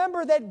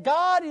 Remember that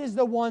God is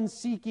the one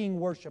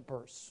seeking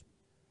worshipers.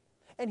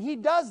 And He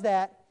does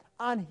that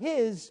on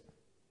His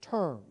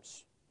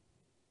terms.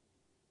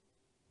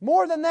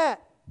 More than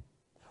that,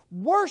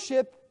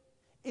 worship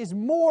is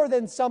more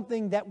than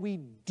something that we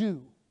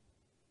do.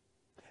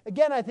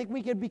 Again, I think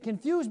we could be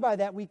confused by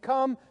that. We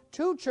come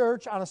to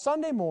church on a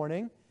Sunday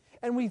morning,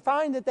 and we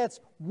find that that's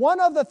one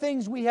of the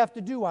things we have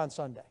to do on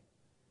Sunday.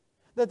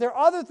 That there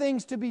are other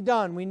things to be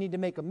done. We need to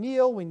make a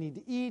meal, we need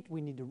to eat,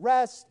 we need to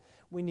rest,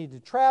 we need to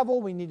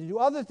travel, we need to do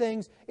other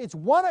things. It's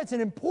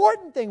an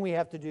important thing we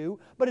have to do,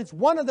 but it's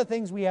one of the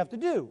things we have to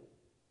do.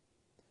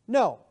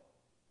 No.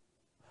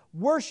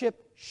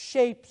 Worship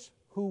shapes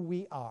who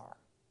we are.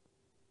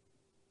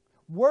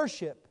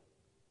 Worship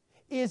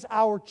is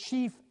our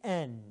chief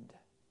end.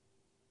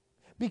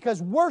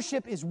 Because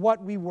worship is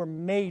what we were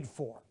made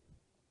for.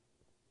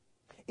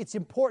 It's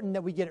important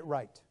that we get it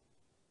right.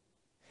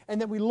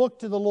 And that we look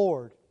to the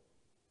Lord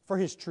for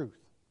His truth.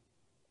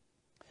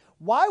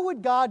 Why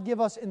would God give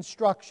us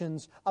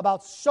instructions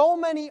about so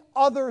many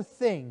other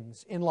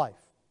things in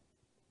life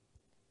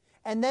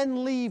and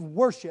then leave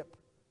worship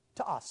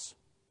to us?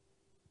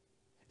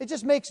 It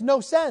just makes no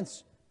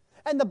sense.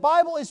 And the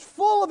Bible is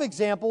full of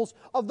examples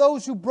of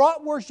those who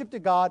brought worship to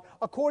God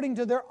according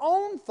to their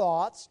own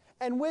thoughts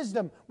and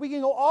wisdom. We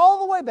can go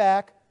all the way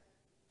back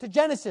to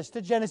Genesis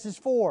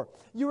 4.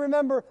 You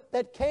remember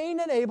that Cain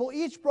and Abel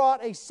each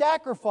brought a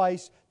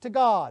sacrifice to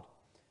God.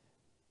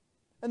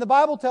 And the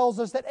Bible tells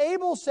us that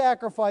Abel's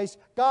sacrifice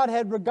God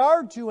had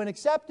regard to and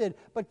accepted,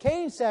 but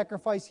Cain's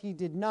sacrifice He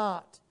did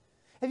not.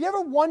 Have you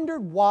ever wondered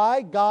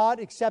why God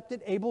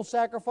accepted Abel's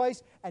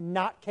sacrifice and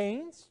not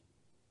Cain's?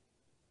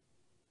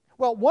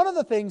 Well, one of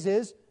the things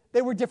is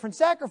they were different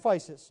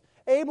sacrifices.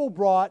 Abel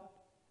brought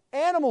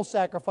animal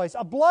sacrifice,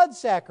 a blood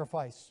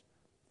sacrifice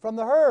from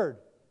the herd.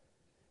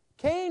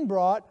 Cain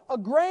brought a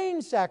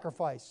grain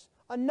sacrifice,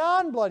 a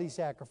non-bloody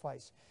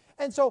sacrifice.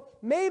 And so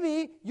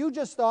maybe you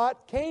just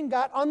thought Cain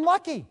got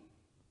unlucky.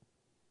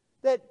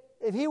 That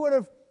if he would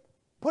have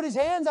put his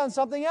hands on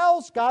something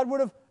else, God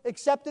would have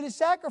accepted his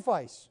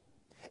sacrifice.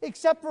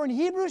 Except for in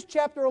Hebrews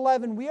chapter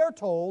 11, we are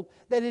told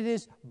that it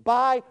is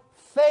by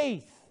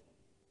faith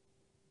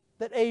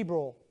that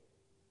Abel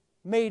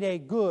made a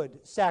good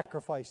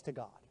sacrifice to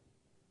God.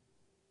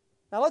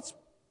 Now let's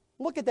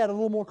look at that a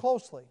little more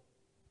closely.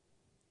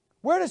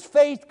 Where does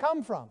faith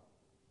come from?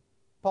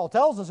 Paul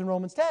tells us in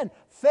Romans 10,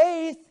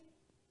 faith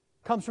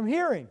comes from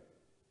hearing,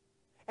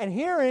 and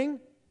hearing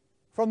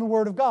from the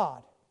Word of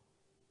God.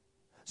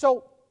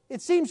 So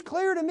it seems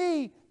clear to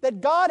me that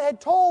God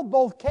had told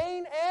both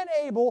Cain and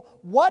Abel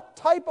what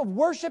type of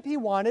worship he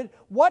wanted,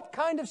 what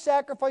kind of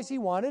sacrifice he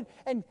wanted,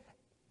 and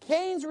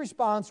Cain's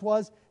response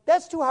was,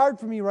 that's too hard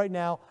for me right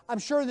now. I'm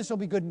sure this will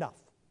be good enough.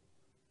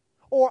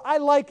 Or, I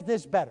like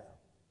this better.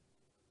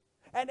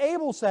 And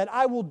Abel said,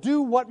 I will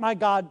do what my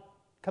God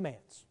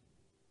commands.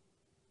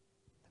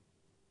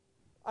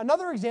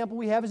 Another example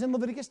we have is in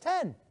Leviticus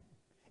 10.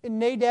 In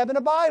Nadab and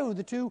Abihu,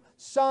 the two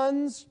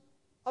sons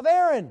of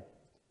Aaron.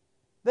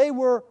 They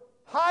were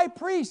high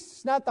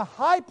priests, not the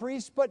high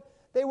priests, but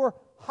they were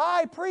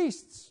high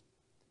priests.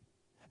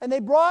 And they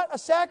brought a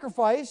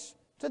sacrifice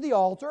to the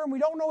altar, and we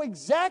don't know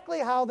exactly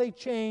how they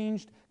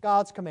changed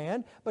God's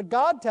command, but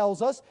God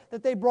tells us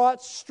that they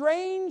brought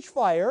strange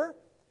fire,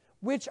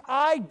 which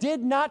I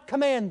did not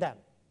command them.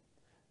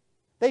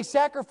 They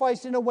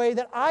sacrificed in a way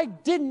that I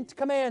didn't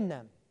command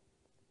them.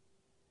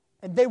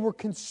 And they were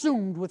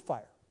consumed with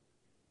fire.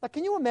 Now,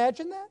 can you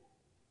imagine that?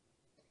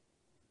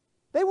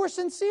 They were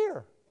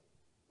sincere.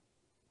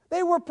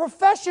 They were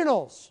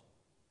professionals.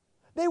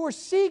 They were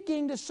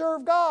seeking to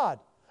serve God.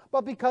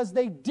 But because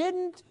they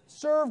didn't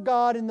serve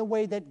God in the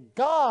way that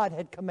God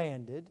had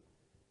commanded,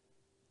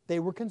 they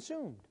were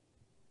consumed.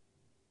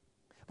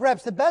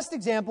 Perhaps the best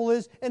example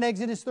is in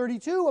Exodus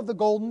 32 of the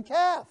golden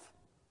calf.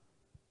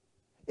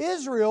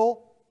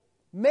 Israel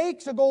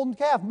makes a golden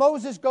calf.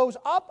 Moses goes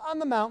up on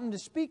the mountain to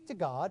speak to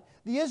God.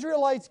 The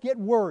Israelites get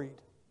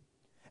worried.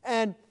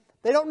 And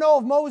they don't know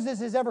if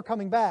Moses is ever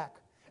coming back.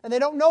 And they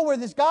don't know where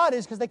this God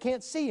is because they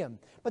can't see Him.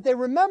 But they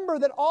remember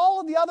that all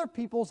of the other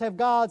peoples have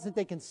gods that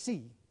they can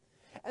see.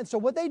 And so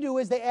what they do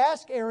is they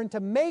ask Aaron to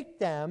make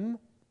them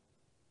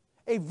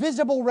a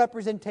visible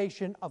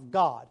representation of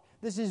God.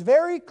 This is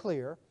very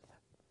clear.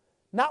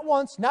 Not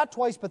once, not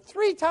twice, but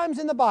 3 times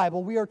in the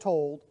Bible we are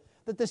told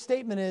that the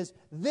statement is,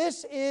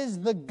 this is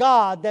the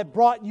God that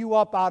brought you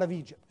up out of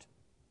Egypt.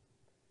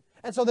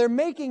 And so they're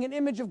making an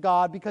image of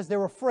God because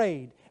they're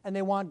afraid and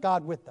they want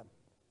God with them.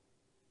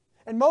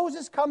 And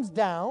Moses comes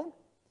down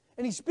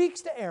and he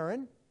speaks to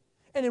Aaron.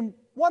 And in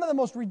one of the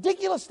most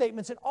ridiculous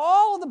statements in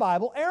all of the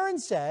Bible, Aaron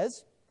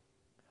says,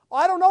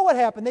 I don't know what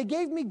happened. They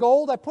gave me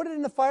gold, I put it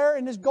in the fire,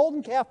 and this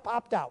golden calf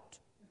popped out.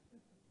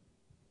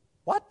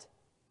 What?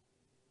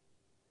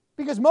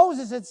 Because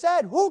Moses had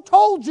said, who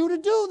told you to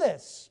do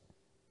this?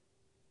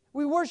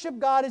 We worship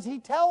God as He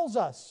tells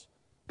us.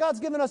 God's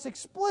given us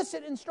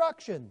explicit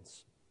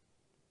instructions.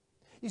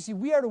 You see,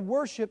 we are to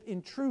worship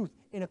in truth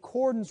in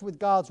accordance with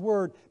God's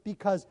Word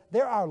because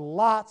there are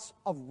lots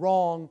of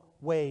wrong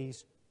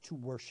ways to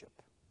worship.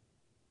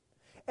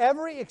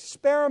 Every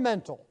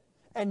experimental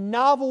and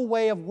novel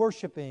way of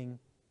worshiping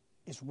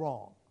is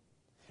wrong.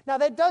 Now,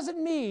 that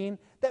doesn't mean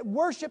that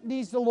worship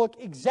needs to look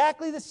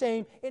exactly the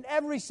same in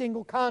every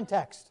single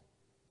context.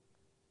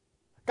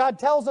 God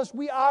tells us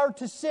we are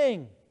to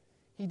sing.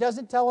 He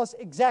doesn't tell us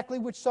exactly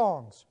which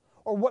songs,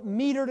 or what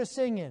meter to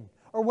sing in,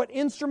 or what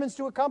instruments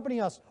to accompany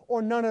us,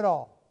 or none at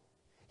all.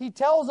 He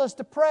tells us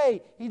to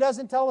pray. He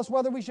doesn't tell us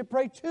whether we should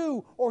pray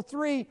 2 or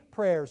 3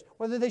 prayers,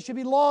 whether they should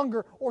be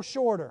longer or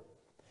shorter.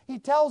 He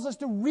tells us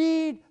to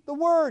read the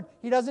Word.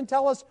 He doesn't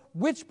tell us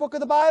which book of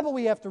the Bible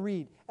we have to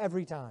read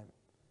every time.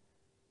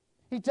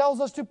 He tells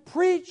us to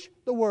preach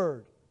the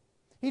Word.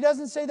 He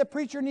doesn't say the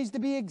preacher needs to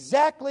be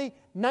exactly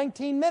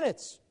 19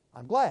 minutes.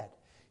 I'm glad.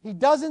 He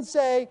doesn't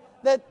say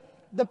that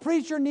the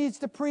preacher needs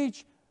to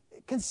preach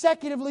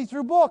consecutively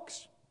through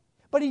books.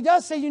 But He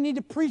does say you need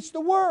to preach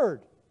the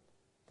Word.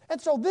 And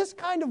so this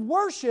kind of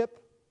worship,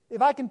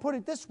 if I can put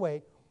it this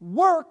way,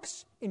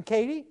 works in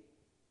Katy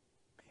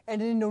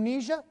and in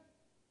Indonesia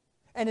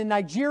and in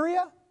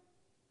Nigeria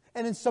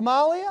and in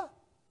Somalia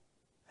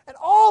and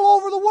all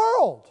over the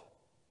world.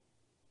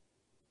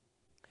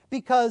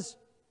 Because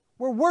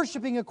we're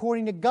worshiping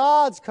according to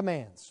God's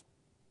commands,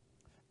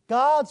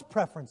 God's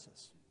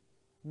preferences,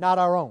 not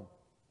our own.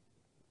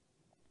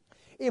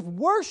 If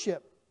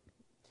worship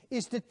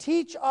is to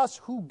teach us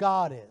who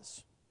God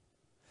is,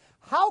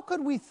 how could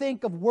we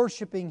think of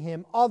worshiping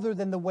Him other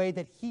than the way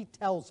that He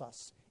tells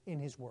us in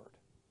His Word?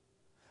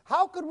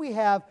 How could we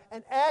have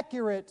an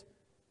accurate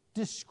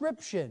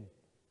description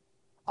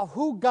of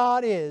who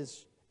God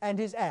is and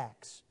His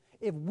acts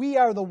if we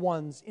are the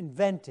ones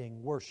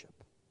inventing worship?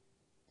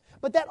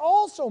 But that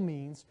also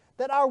means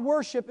that our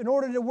worship, in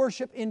order to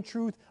worship in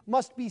truth,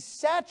 must be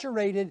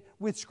saturated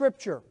with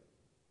Scripture.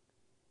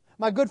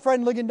 My good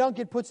friend Ligon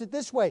Duncan puts it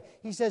this way.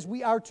 He says,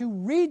 we are to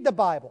read the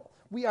Bible,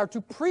 we are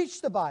to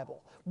preach the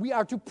Bible, we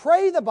are to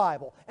pray the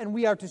Bible, and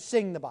we are to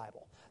sing the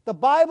Bible. The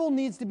Bible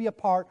needs to be a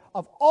part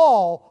of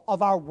all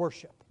of our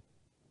worship.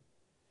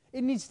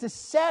 It needs to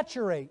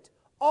saturate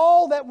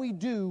all that we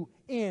do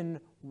in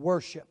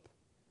worship.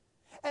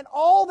 And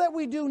all that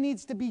we do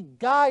needs to be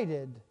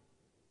guided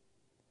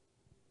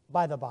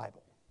by the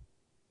Bible.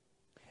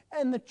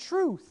 And the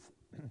truth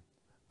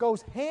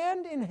goes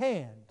hand in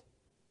hand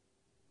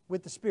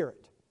with the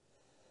Spirit.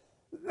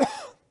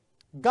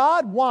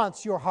 God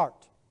wants your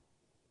heart.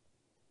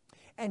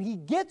 And He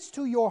gets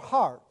to your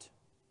heart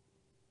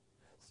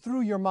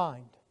through your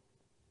mind.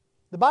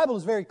 The Bible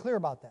is very clear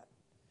about that.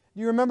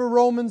 Do you remember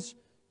Romans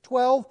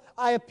 12?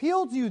 I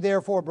appeal to you,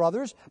 therefore,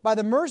 brothers, by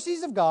the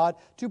mercies of God,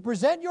 to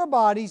present your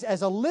bodies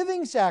as a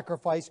living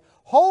sacrifice,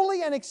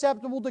 holy and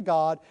acceptable to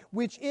God,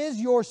 which is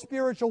your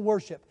spiritual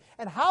worship.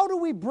 And how do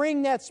we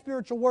bring that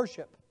spiritual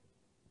worship?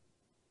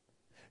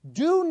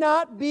 Do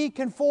not be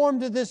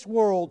conformed to this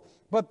world,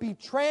 but be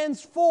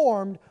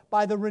transformed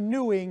by the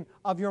renewing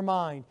of your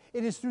mind.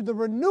 It is through the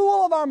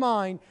renewal of our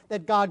mind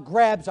that God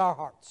grabs our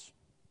hearts.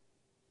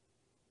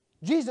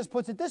 Jesus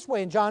puts it this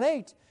way in John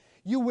 8,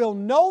 you will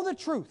know the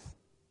truth,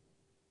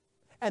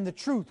 and the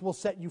truth will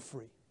set you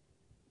free.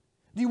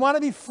 Do you want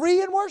to be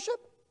free in worship?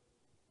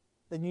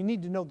 Then you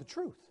need to know the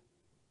truth.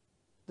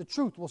 The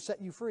truth will set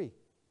you free.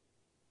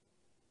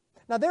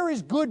 Now there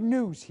is good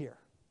news here.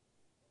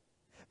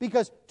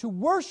 Because to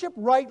worship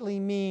rightly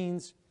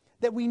means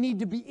that we need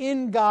to be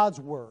in God's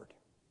Word.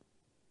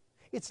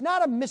 It's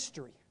not a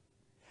mystery.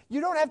 You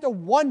don't have to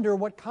wonder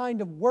what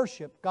kind of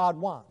worship God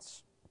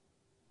wants.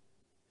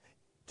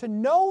 To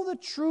know the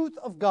truth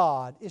of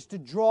God is to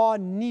draw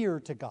near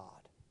to God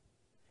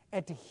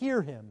and to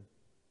hear Him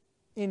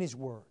in His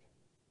Word.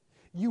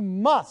 You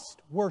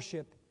must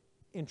worship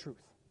in truth.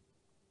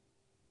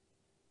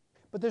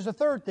 But there's a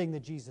third thing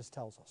that Jesus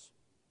tells us.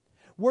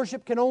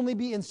 Worship can only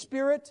be in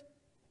spirit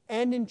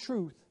and in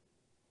truth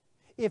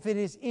if it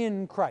is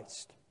in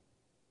Christ.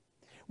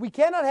 We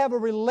cannot have a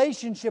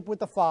relationship with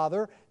the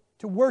Father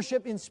to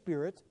worship in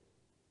spirit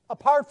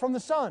apart from the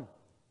Son.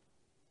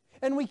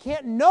 And we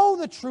can't know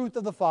the truth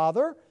of the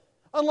Father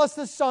unless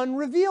the Son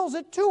reveals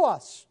it to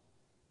us.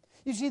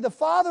 You see, the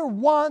Father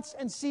wants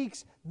and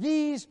seeks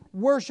these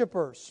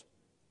worshipers.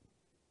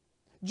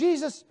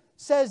 Jesus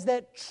says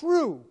that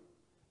true,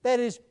 that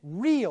is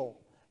real,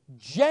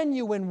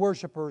 genuine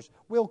worshipers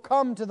will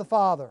come to the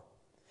Father.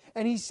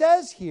 And He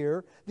says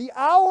here, the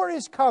hour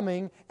is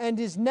coming and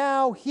is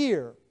now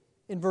here,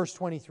 in verse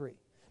 23.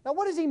 Now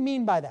what does He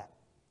mean by that?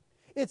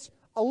 It's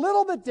a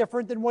little bit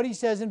different than what he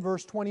says in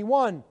verse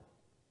 21.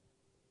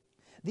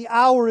 The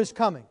hour is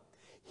coming.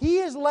 He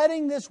is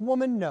letting this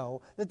woman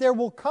know that there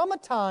will come a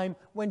time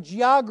when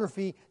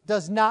geography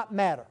does not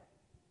matter.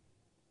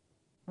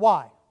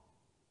 Why?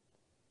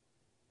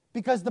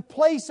 Because the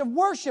place of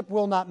worship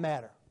will not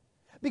matter.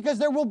 Because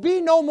there will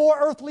be no more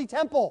earthly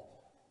temple.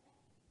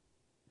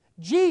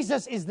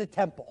 Jesus is the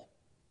temple.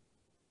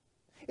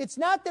 It's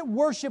not that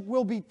worship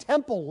will be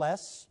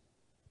temple-less.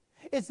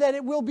 It's that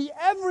it will be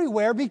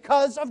everywhere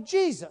because of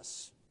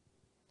Jesus.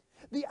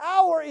 The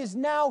hour is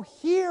now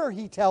here,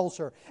 he tells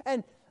her.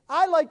 And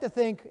I like to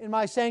think in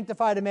my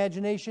sanctified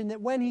imagination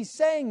that when he's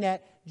saying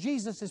that,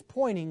 Jesus is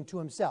pointing to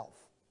himself.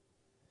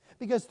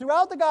 Because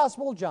throughout the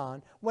Gospel of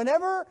John,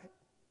 whenever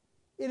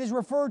it is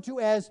referred to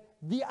as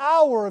the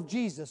hour of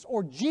Jesus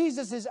or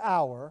Jesus'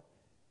 hour,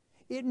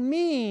 it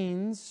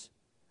means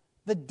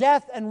the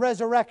death and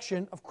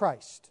resurrection of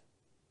Christ.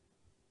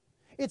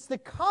 It's the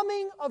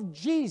coming of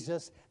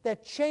Jesus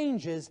that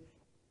changes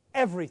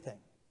everything.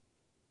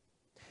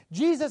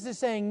 Jesus is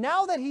saying,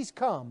 now that He's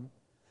come,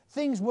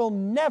 things will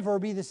never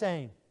be the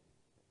same.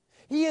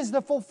 He is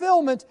the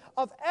fulfillment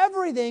of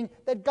everything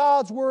that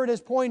God's Word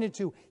has pointed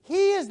to.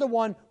 He is the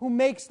one who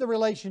makes the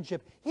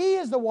relationship. He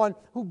is the one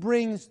who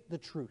brings the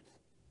truth.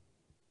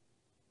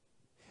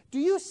 Do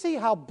you see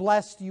how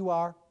blessed you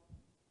are?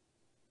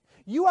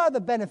 You are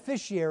the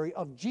beneficiary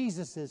of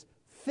Jesus'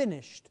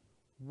 finished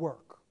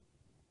work.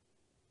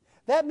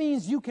 That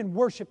means you can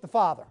worship the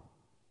Father.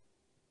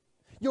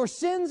 Your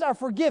sins are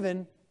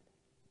forgiven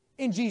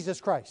in Jesus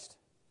Christ.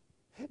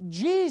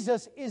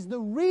 Jesus is the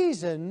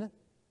reason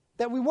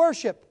that we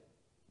worship.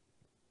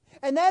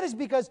 And that is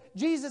because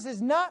Jesus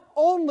is not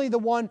only the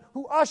one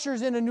who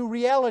ushers in a new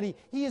reality,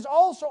 He is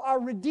also our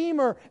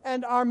Redeemer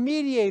and our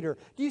mediator.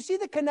 Do you see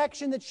the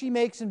connection that she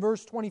makes in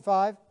verse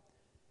 25?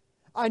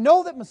 I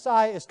know that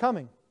Messiah is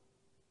coming.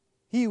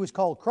 He who is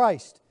called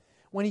Christ.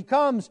 When He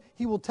comes,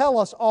 He will tell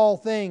us all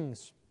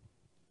things.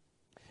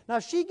 Now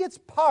she gets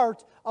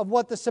part of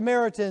what the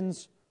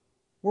Samaritans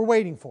were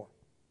waiting for.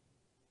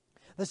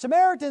 The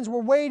Samaritans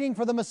were waiting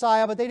for the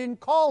Messiah, but they didn't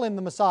call Him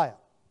the Messiah.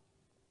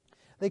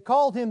 They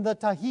called Him the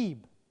Tahib.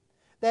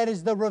 That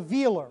is the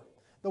revealer,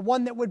 the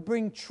one that would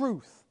bring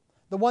truth,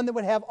 the one that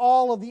would have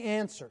all of the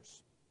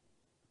answers.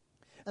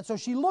 And so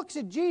she looks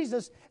at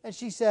Jesus and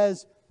she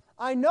says,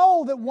 I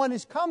know that one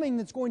is coming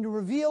that's going to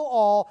reveal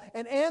all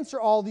and answer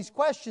all these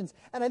questions.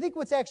 And I think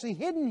what's actually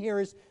hidden here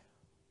is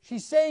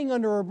she's saying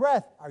under her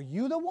breath, are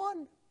you the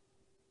one?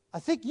 I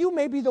think you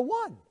may be the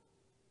one.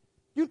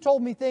 You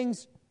told me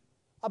things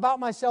about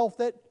myself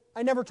that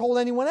I never told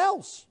anyone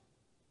else.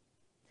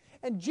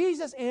 And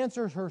Jesus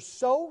answers her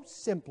so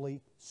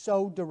simply,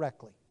 so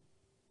directly.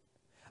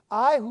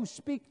 I who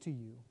speak to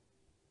you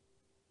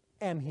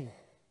am He.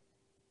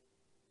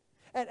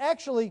 And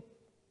actually,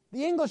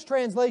 the English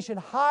translation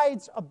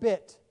hides a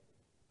bit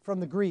from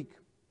the Greek.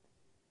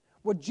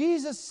 What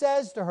Jesus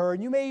says to her,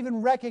 and you may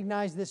even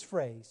recognize this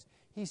phrase,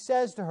 He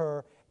says to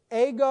her,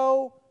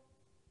 ego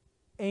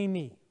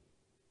eimi.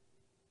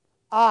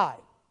 I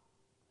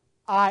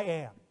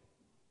am.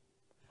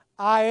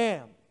 I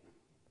am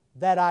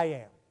that I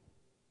am.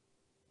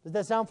 Does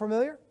that sound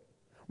familiar?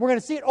 We're going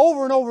to see it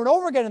over and over and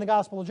over again in the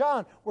Gospel of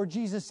John, where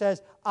Jesus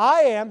says,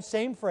 I am,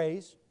 same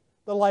phrase,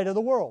 the light of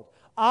the world.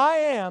 I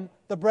am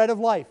the bread of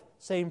life,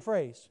 same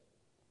phrase.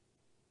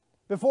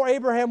 Before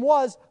Abraham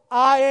was,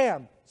 I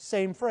am,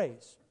 same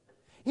phrase.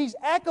 He's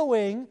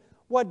echoing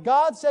what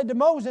God said to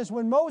Moses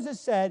when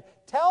Moses said,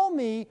 tell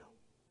me,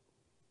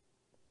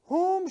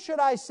 whom should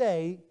I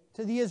say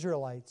to the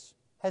Israelites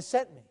has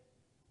sent me?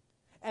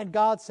 And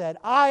God said,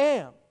 I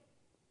am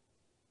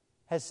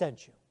has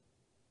sent you.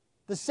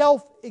 The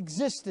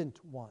self-existent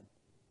one.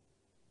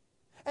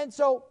 And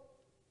so,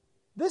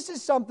 this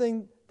is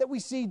something that we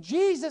see.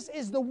 Jesus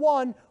is the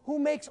one who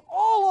makes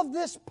all of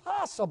this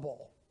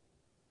possible.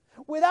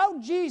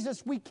 Without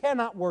Jesus, we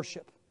cannot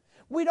worship.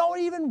 We don't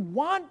even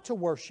want to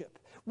worship.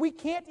 We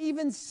can't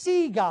even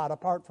see God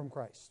apart from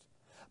Christ.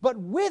 But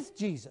with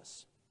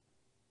Jesus,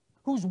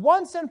 whose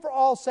once and for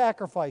all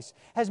sacrifice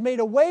has made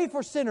a way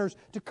for sinners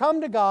to come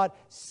to God,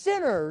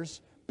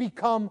 sinners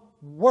become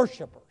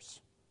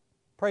worshipers.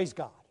 Praise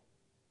God.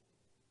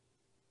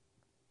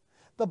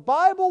 The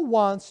Bible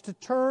wants to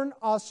turn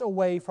us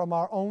away from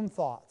our own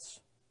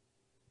thoughts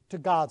to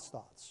God's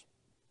thoughts.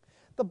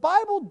 The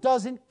Bible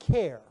doesn't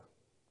care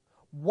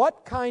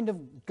what kind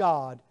of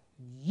God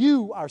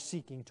you are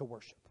seeking to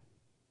worship.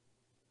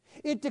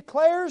 It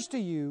declares to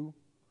you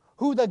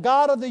who the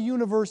God of the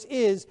universe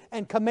is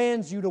and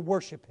commands you to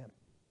worship Him.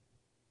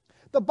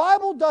 The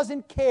Bible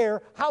doesn't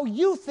care how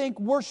you think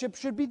worship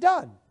should be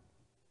done.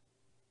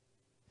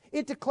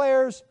 It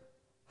declares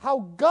how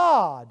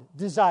God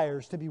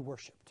desires to be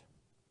worshiped.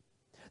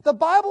 The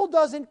Bible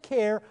doesn't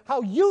care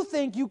how you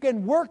think you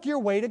can work your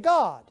way to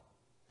God.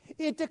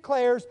 It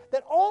declares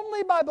that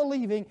only by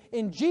believing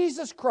in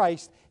Jesus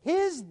Christ,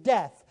 His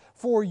death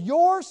for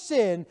your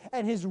sin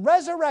and His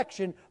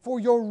resurrection for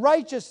your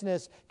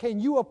righteousness, can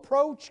you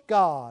approach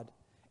God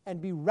and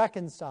be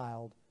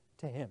reconciled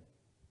to Him.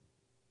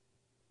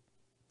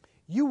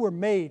 You were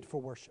made for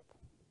worship.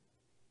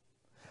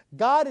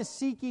 God is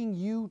seeking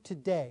you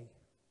today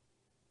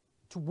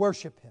to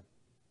worship Him.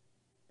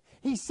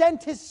 He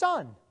sent His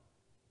Son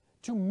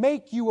to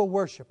make you a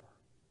worshiper.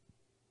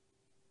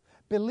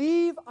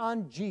 Believe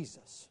on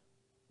Jesus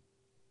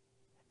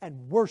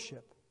and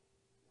worship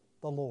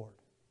the Lord.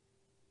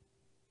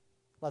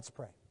 Let's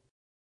pray.